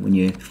know, when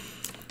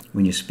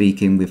you're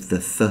speaking with the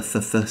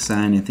th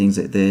sound and things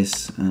like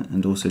this,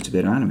 and also to be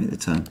able to animate the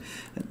tongue.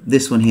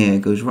 This one here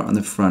goes right on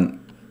the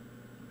front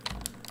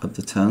of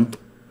the tongue.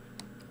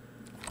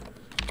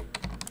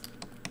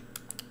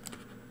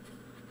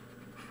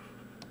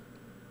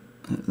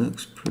 That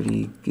looks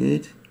pretty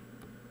good.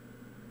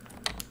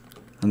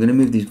 I'm going to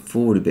move these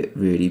forward a bit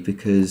really,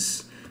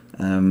 because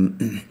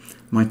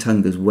my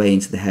tongue goes way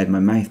into the head. My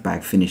mouth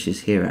bag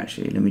finishes here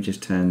actually. Let me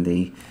just turn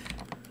the,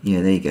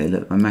 yeah, there you go.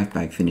 Look, my mouth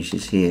bag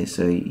finishes here,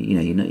 so you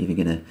know you're not even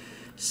going to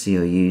see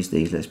or use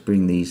these. Let's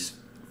bring these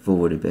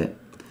forward a bit.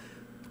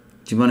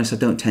 To be honest, I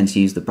don't tend to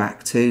use the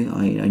back two.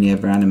 I only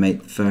ever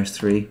animate the first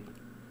three,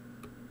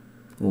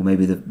 or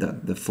maybe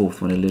the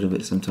fourth one a little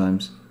bit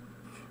sometimes.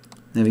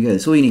 There we go.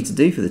 That's all you need to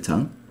do for the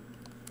tongue.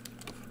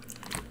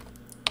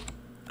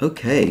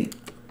 Okay,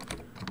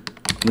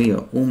 we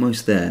are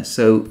almost there.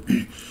 So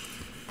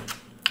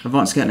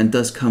Advanced Skeleton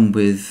does come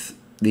with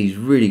these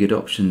really good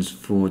options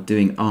for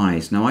doing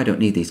eyes. Now I don't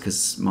need these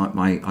because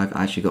I've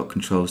actually got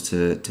controls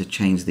to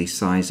change the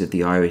size of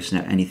the iris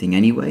and anything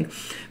anyway.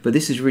 But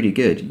this is really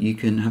good. You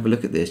can have a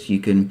look at this.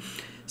 You can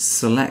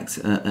select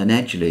an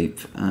edge loop,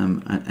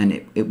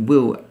 and it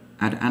will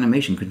add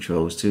animation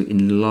controls to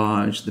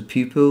enlarge the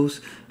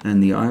pupils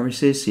and the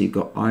irises. So you've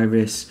got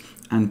iris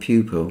and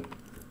pupil,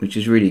 which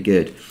is really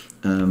good.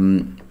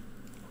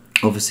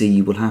 Obviously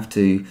you will have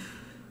to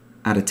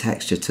add a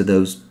texture to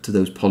those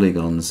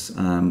polygons,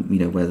 you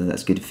know, whether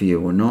that's good for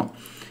you or not.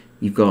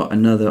 You've got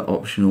another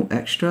optional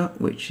extra,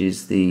 which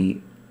is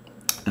the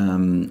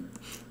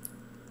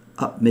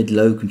up, mid,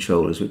 low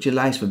controllers, which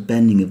allows for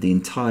bending of the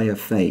entire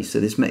face.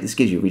 So this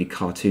gives you a really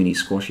cartoony,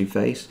 squashy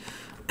face.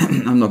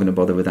 I'm not going to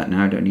bother with that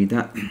now, I don't need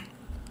that.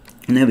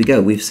 And there we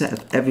go, we've set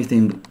up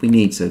everything we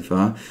need so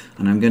far,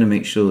 and I'm going to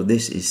make sure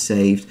this is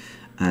saved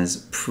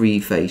as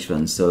pre-face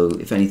run, so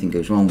if anything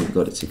goes wrong we've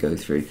got it to go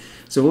through.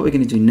 So what we're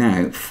going to do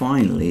now,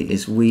 finally,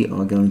 is we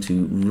are going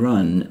to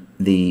run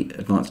the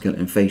Advanced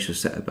Skeleton facial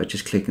setup by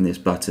just clicking this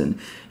button.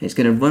 It's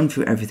going to run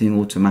through everything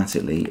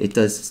automatically. It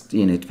does,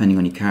 you know, depending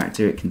on your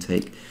character, it can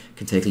take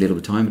a little bit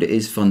of time, but it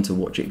is fun to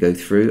watch it go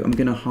through. I'm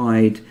going to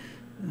hide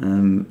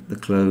the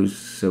clothes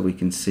so we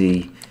can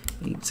see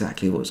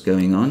exactly what's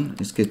going on.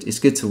 It's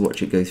good to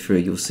watch it go through.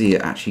 You'll see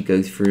it actually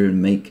go through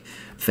and make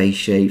face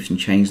shapes and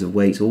change the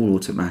weights all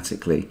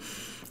automatically.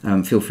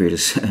 Feel free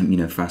to you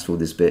know, fast forward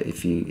this bit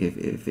if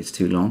it's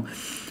too long.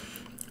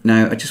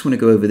 Now I just want to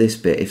go over this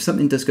bit. If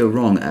something does go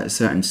wrong at a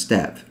certain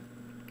step,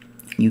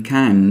 you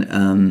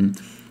can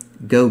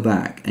go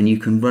back and you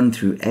can run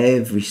through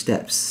every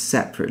step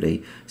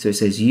separately. So it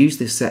says use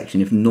this section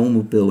if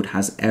normal build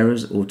has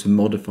errors or to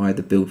modify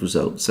the build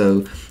result.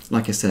 So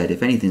like I said,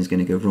 if anything's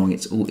going to go wrong,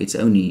 it's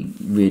only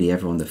really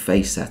ever on the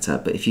face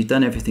setup. But if you've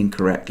done everything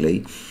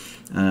correctly,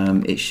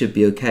 it should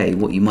be okay.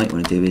 What you might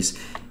want to do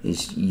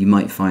is you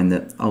might find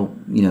that, oh,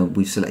 you know,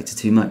 we've selected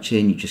too much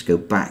in. You just go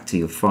back to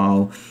your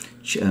file,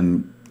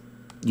 you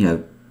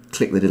know,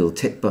 click the little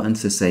tick button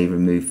to say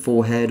remove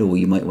forehead, or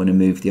you might want to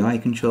move the eye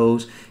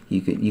controls.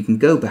 You can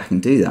go back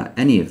and do that,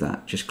 any of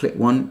that. Just click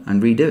one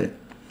and redo it,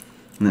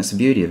 and that's the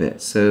beauty of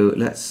it. So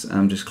let's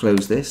just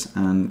close this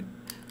and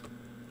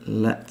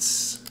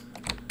let's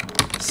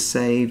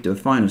save, do a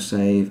final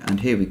save, and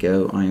here we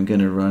go. I am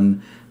going to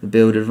run the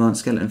build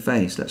Advanced Skeleton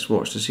face. Let's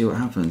watch to see what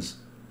happens.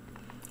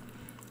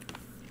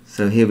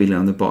 So here we go,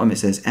 on the bottom it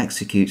says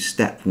execute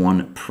step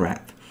 1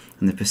 prep,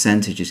 and the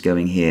percentage is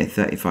going here,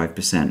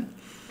 35%.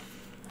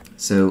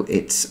 So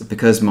it's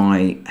because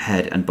my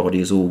head and body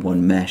is all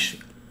one mesh,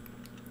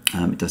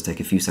 it does take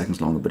a few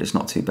seconds longer, but it's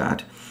not too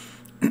bad.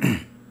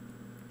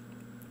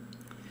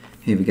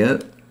 Here we go.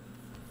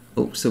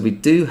 Oh, so we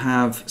do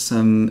have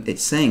some,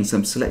 it's saying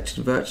some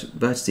selected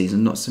vertices are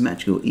not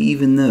symmetrical,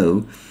 even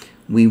though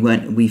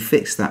we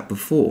fixed that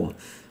before.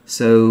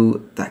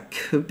 So that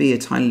could be a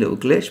tiny little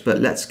glitch, but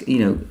let's, you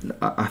know,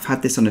 I've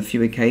had this on a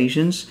few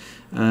occasions.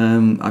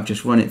 I've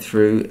just run it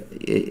through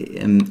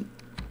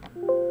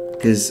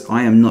because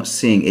I am not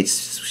seeing, it's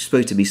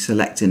supposed to be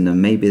selecting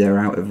them. Maybe they're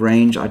out of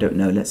range, I don't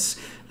know. Let's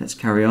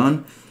carry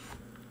on.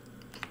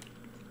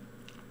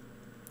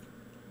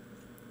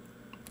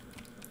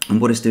 And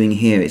what it's doing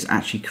here is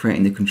actually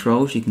creating the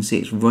controls. You can see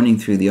it's running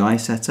through the eye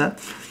setup,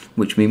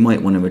 which we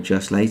might want to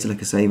adjust later.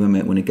 Like I say, we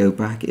might want to go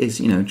back. It is,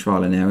 you know,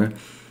 trial and error.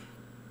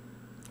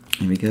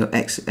 Here we go.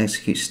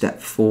 Execute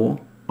step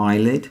 4,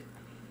 eyelid.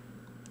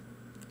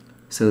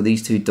 So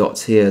these two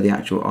dots here are the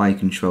actual eye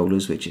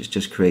controllers, which it's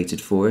just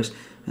created for us.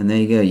 And there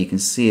you go. You can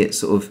see it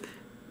sort of.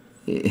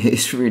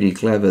 It's really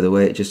clever the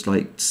way it just,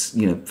 like,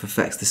 you know,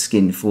 perfects the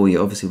skin for you.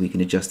 Obviously, we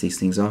can adjust these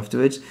things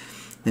afterwards.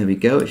 There we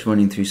go. It's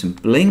running through some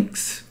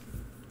blinks.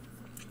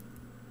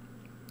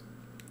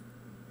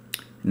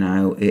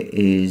 Now it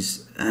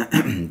is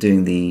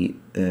doing the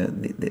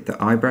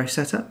eyebrow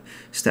setup.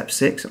 Step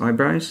 6,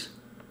 eyebrows.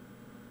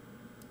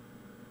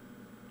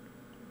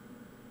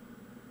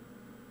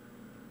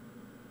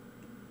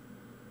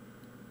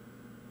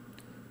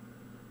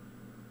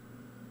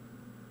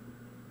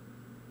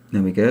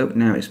 There we go.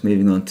 Now it's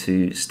moving on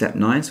to step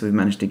 9. So we've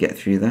managed to get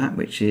through that,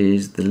 which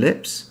is the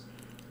lips.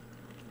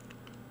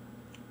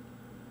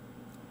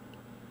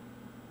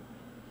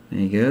 There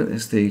you go,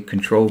 there's the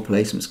control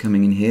placements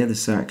coming in here, the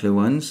circular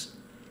ones.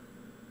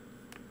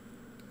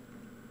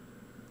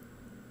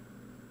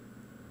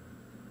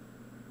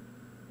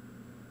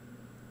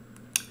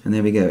 And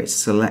there we go, it's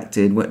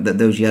selected,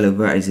 those yellow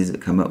vertices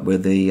that come up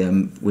with the,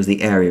 was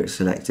the area it's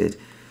selected.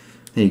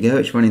 There you go,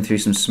 it's running through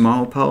some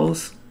smile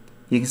poles.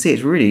 You can see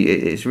it's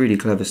really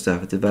clever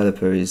stuff. A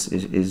developer is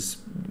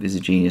a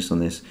genius on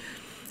this.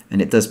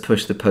 And it does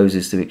push the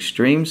poses to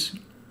extremes.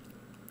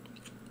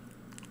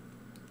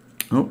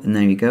 Oh, and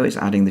there you go, it's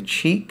adding the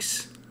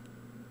cheeks.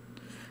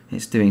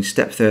 It's doing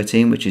step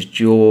 13, which is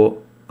jaw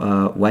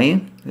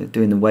weighing,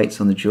 doing the weights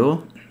on the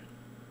jaw.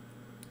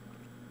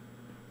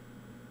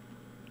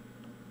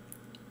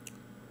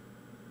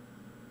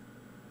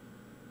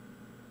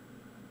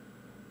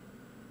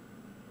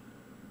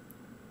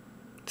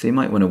 So you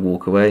might want to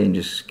walk away and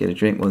just get a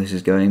drink while this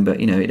is going, but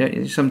you know,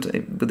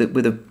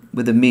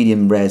 with a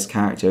medium res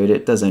character,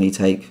 it does only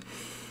take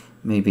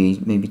maybe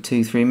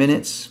 2-3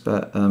 minutes,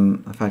 but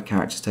I've had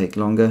characters take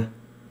longer.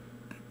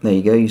 There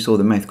you go, you saw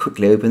the mouth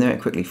quickly open there,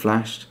 it quickly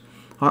flashed.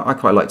 I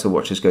quite like to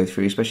watch this go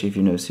through, especially if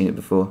you've never seen it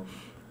before.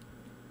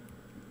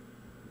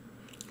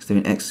 It's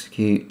doing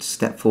execute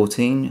step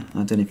 14.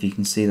 I don't know if you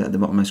can see that at the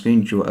bottom of my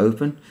screen, jaw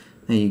open.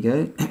 There you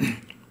go.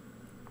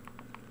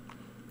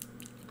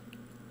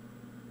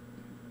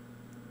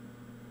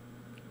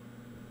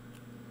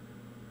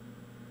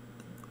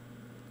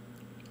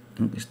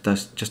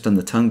 It's just on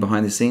the tongue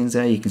behind the scenes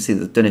there. You can see,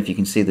 don't know if you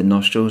can see the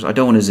nostrils. I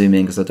don't want to zoom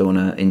in because I don't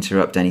want to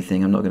interrupt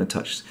anything. I'm not going to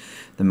touch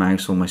the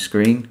mouse on my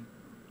screen.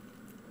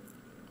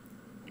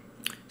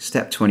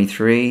 Step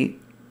 23,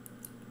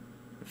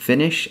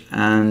 finish,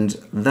 and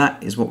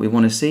that is what we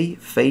want to see.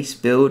 Face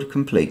build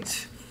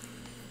complete.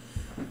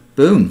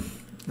 Boom.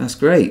 That's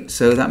great.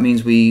 So that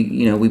means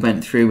we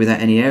went through without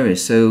any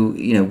errors. So,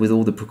 you know, with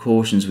all the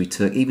precautions we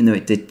took, even though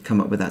it did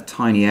come up with that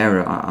tiny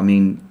error, I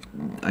mean,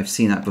 I've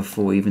seen that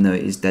before, even though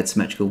it is dead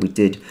symmetrical, we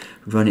did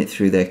run it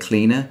through their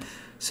cleaner.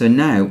 So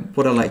now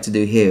what I like to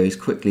do here is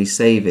quickly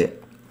save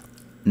it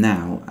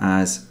now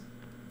as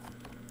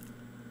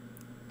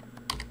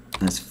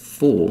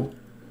 4,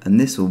 and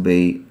this will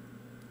be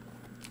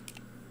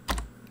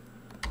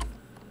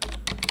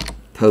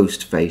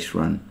post face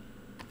run.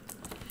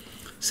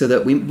 So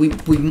that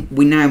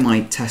we now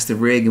might test the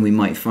rig and we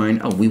might find,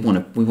 oh, we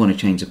want to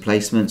change the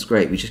placements.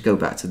 Great, we just go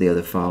back to the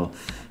other file.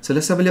 So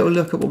let's have a little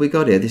look at what we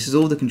got here. This is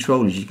all the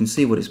controllers. You can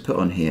see what it's put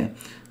on here.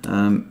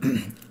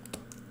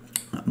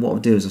 What I'll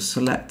do is I'll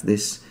select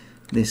this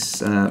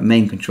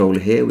main controller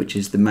here, which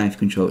is the mouth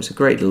control. It's a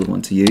great little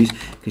one to use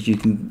because you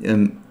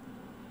can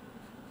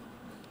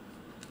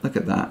look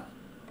at that.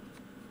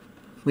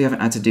 We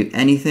haven't had to do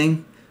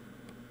anything,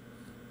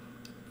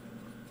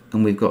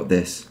 and we've got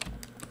this.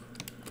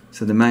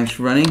 So the mouse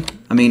running.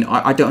 I mean,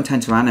 I don't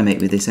tend to animate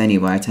with this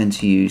anyway. I tend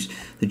to use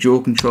the jaw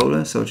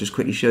controller. So I'll just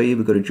quickly show you.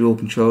 We've got a jaw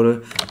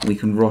controller. We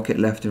can rock it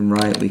left and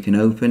right. We can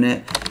open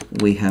it.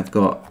 We have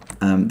got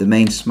the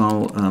main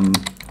smile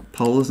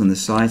poles on the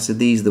side. So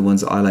these are the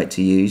ones that I like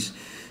to use.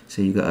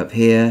 So you've got up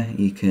here.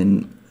 You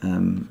can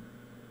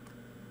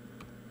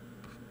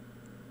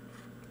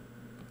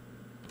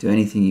do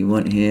anything you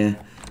want here.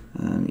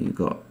 You've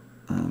got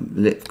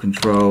lip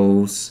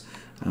controls,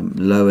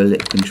 lower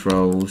lip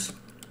controls.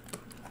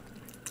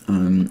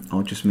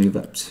 I'll just move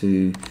up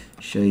to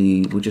show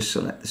you. We'll just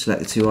select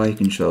the 2 eye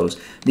controls.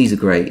 These are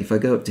great. If I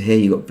go up to here,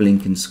 you've got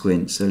blink and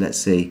squint. So let's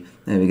see.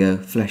 There we go.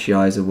 Fleshy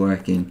eyes are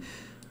working.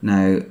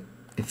 Now,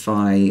 if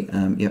I,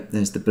 yep,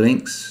 there's the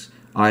blinks.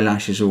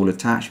 Eyelashes are all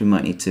attached. We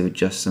might need to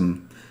adjust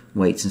some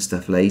weights and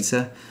stuff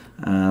later.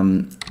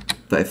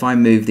 But if I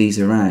move these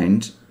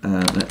around,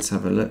 let's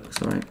have a look.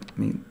 Sorry,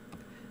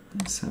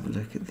 let's have a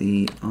look at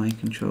the eye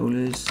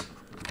controllers.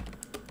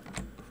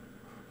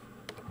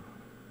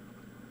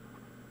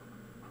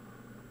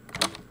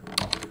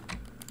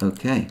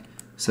 Okay,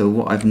 so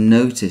what I've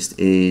noticed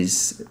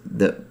is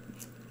that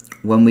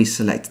when we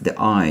selected the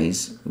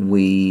eyes,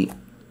 we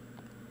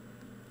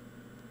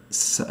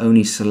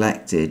only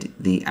selected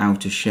the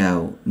outer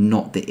shell,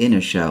 not the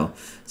inner shell.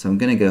 So I'm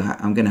going to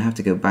have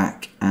to go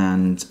back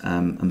and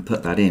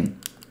put that in.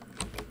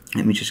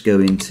 Let me just go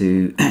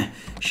into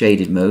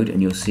shaded mode, and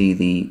you'll see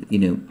the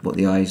what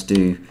the eyes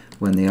do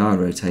when they are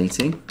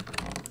rotating.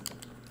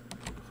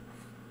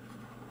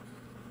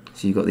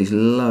 So you've got these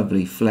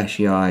lovely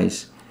fleshy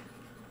eyes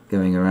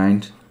going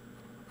around.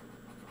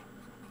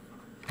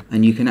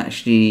 And you can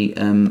actually,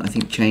 I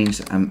think, change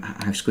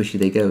how squishy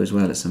they go as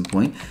well at some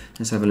point.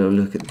 Let's have a little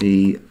look at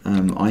the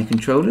eye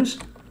controllers.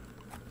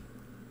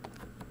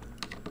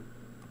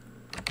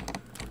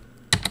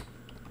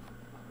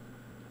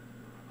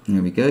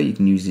 There we go. You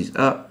can use these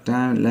up,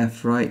 down,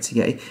 left, right to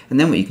get it. And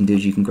then what you can do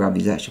is you can grab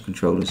these extra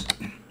controllers,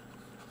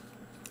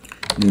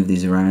 move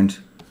these around.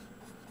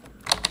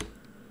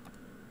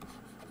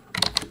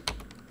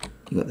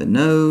 You've got the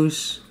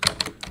nose,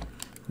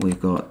 we've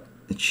got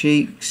the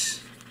cheeks.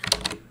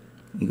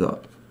 You've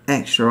got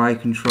extra eye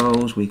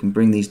controls. We can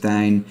bring these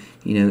down,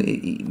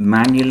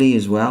 manually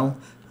as well.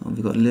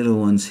 We've got little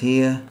ones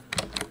here.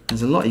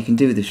 There's a lot you can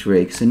do with this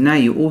rig. So now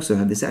you also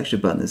have this extra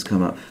button that's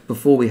come up.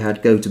 Before we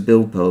had go to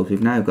build pose.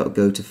 We've now got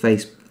go to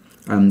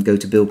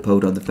build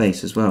pose on the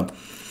face as well.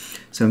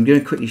 So I'm going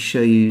to quickly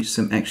show you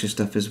some extra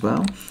stuff as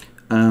well.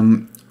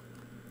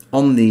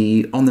 On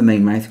the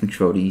main mouth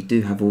controller, you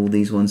do have all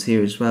these ones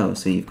here as well.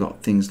 So you've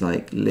got things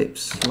like lip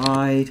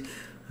slide,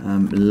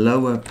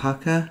 lower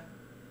pucker.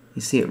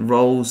 You see it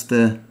rolls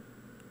for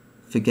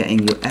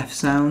getting your F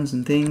sounds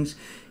and things.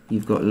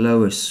 You've got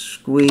lower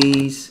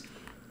squeeze,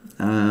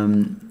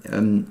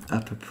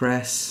 upper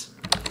press.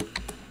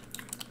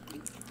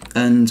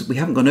 And we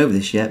haven't gone over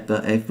this yet,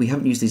 but if we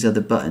haven't used these other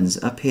buttons,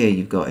 up here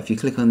you've got, if you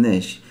click on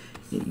this,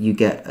 you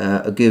get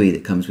a GUI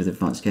that comes with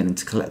advanced scaling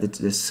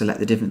to select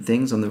the different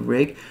things on the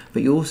rig,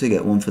 but you also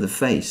get one for the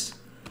face.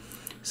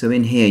 So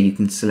in here you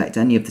can select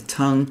any of the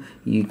tongue.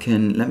 You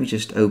can, let me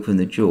just open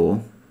the jaw.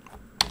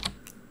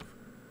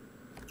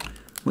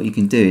 What you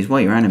can do is,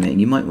 while you're animating,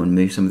 you might want to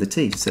move some of the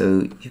teeth.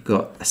 So you've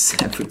got a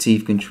separate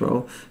teeth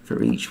control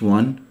for each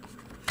one.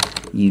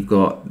 You've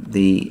got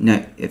the,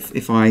 now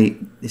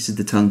this is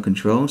the tongue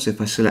control, so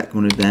if I select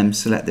one of them,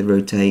 select the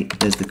rotate,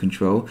 there's the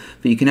control.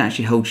 But you can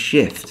actually hold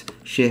shift,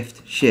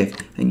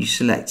 and you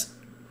select,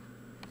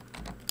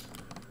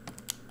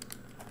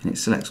 and it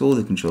selects all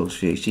the controls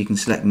for you. So you can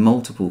select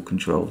multiple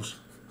controls.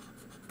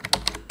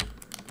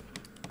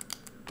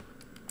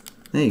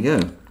 There you go.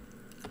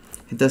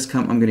 It does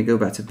come, I'm going to go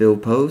back to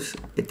build pose.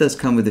 It does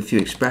come with a few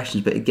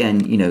expressions, but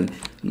again,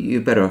 you're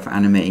better off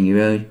animating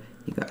your own.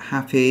 You've got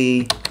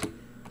happy,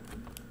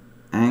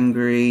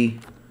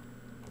 angry,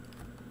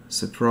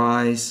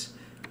 surprise,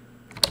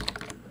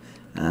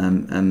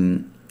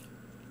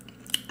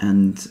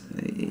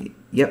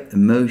 yep,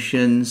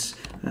 emotions.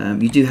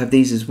 You do have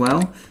these as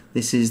well.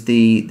 This is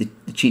the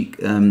cheek,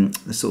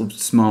 the sort of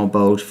smile,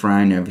 bulge,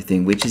 frown, and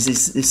everything, which is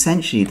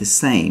essentially the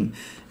same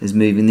as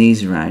moving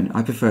these around.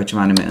 I prefer to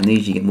animate on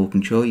these. You get more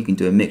control. You can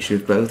do a mixture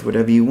of both,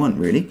 whatever you want,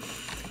 really.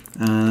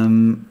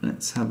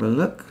 Let's have a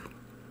look.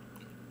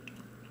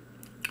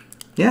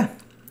 Yeah,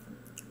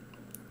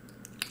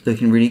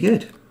 looking really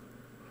good.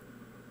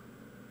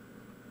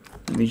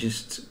 Let me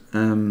just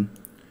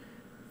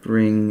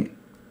bring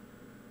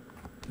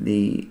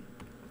the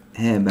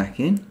hair back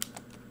in.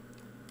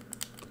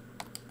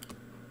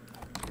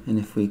 And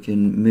if we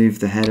can move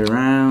the head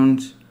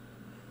around,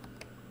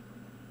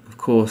 of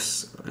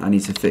course I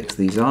need to fix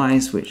these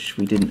eyes, which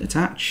we didn't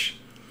attach.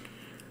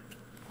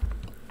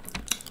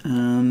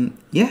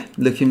 Yeah,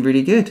 looking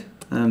really good.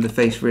 The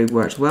face rig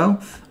works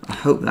well. I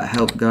hope that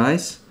helped,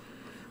 guys.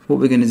 What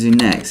we're going to do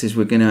next is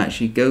we're going to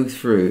actually go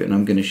through, and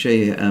I'm going to show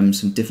you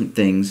some different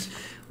things.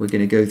 We're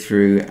going to go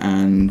through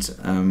and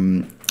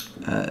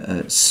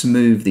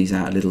smooth these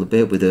out a little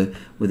bit with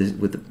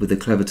a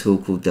clever tool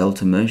called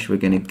Delta Mush. We're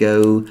going to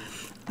go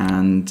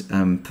and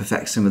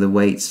perfect some of the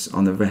weights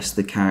on the rest of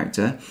the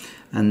character,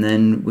 and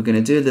then we're going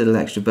to do a little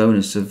extra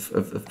bonus of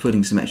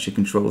putting some extra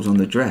controls on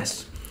the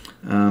dress.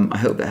 I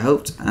hope that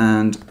helped,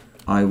 and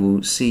I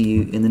will see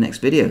you in the next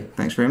video.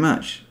 Thanks very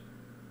much.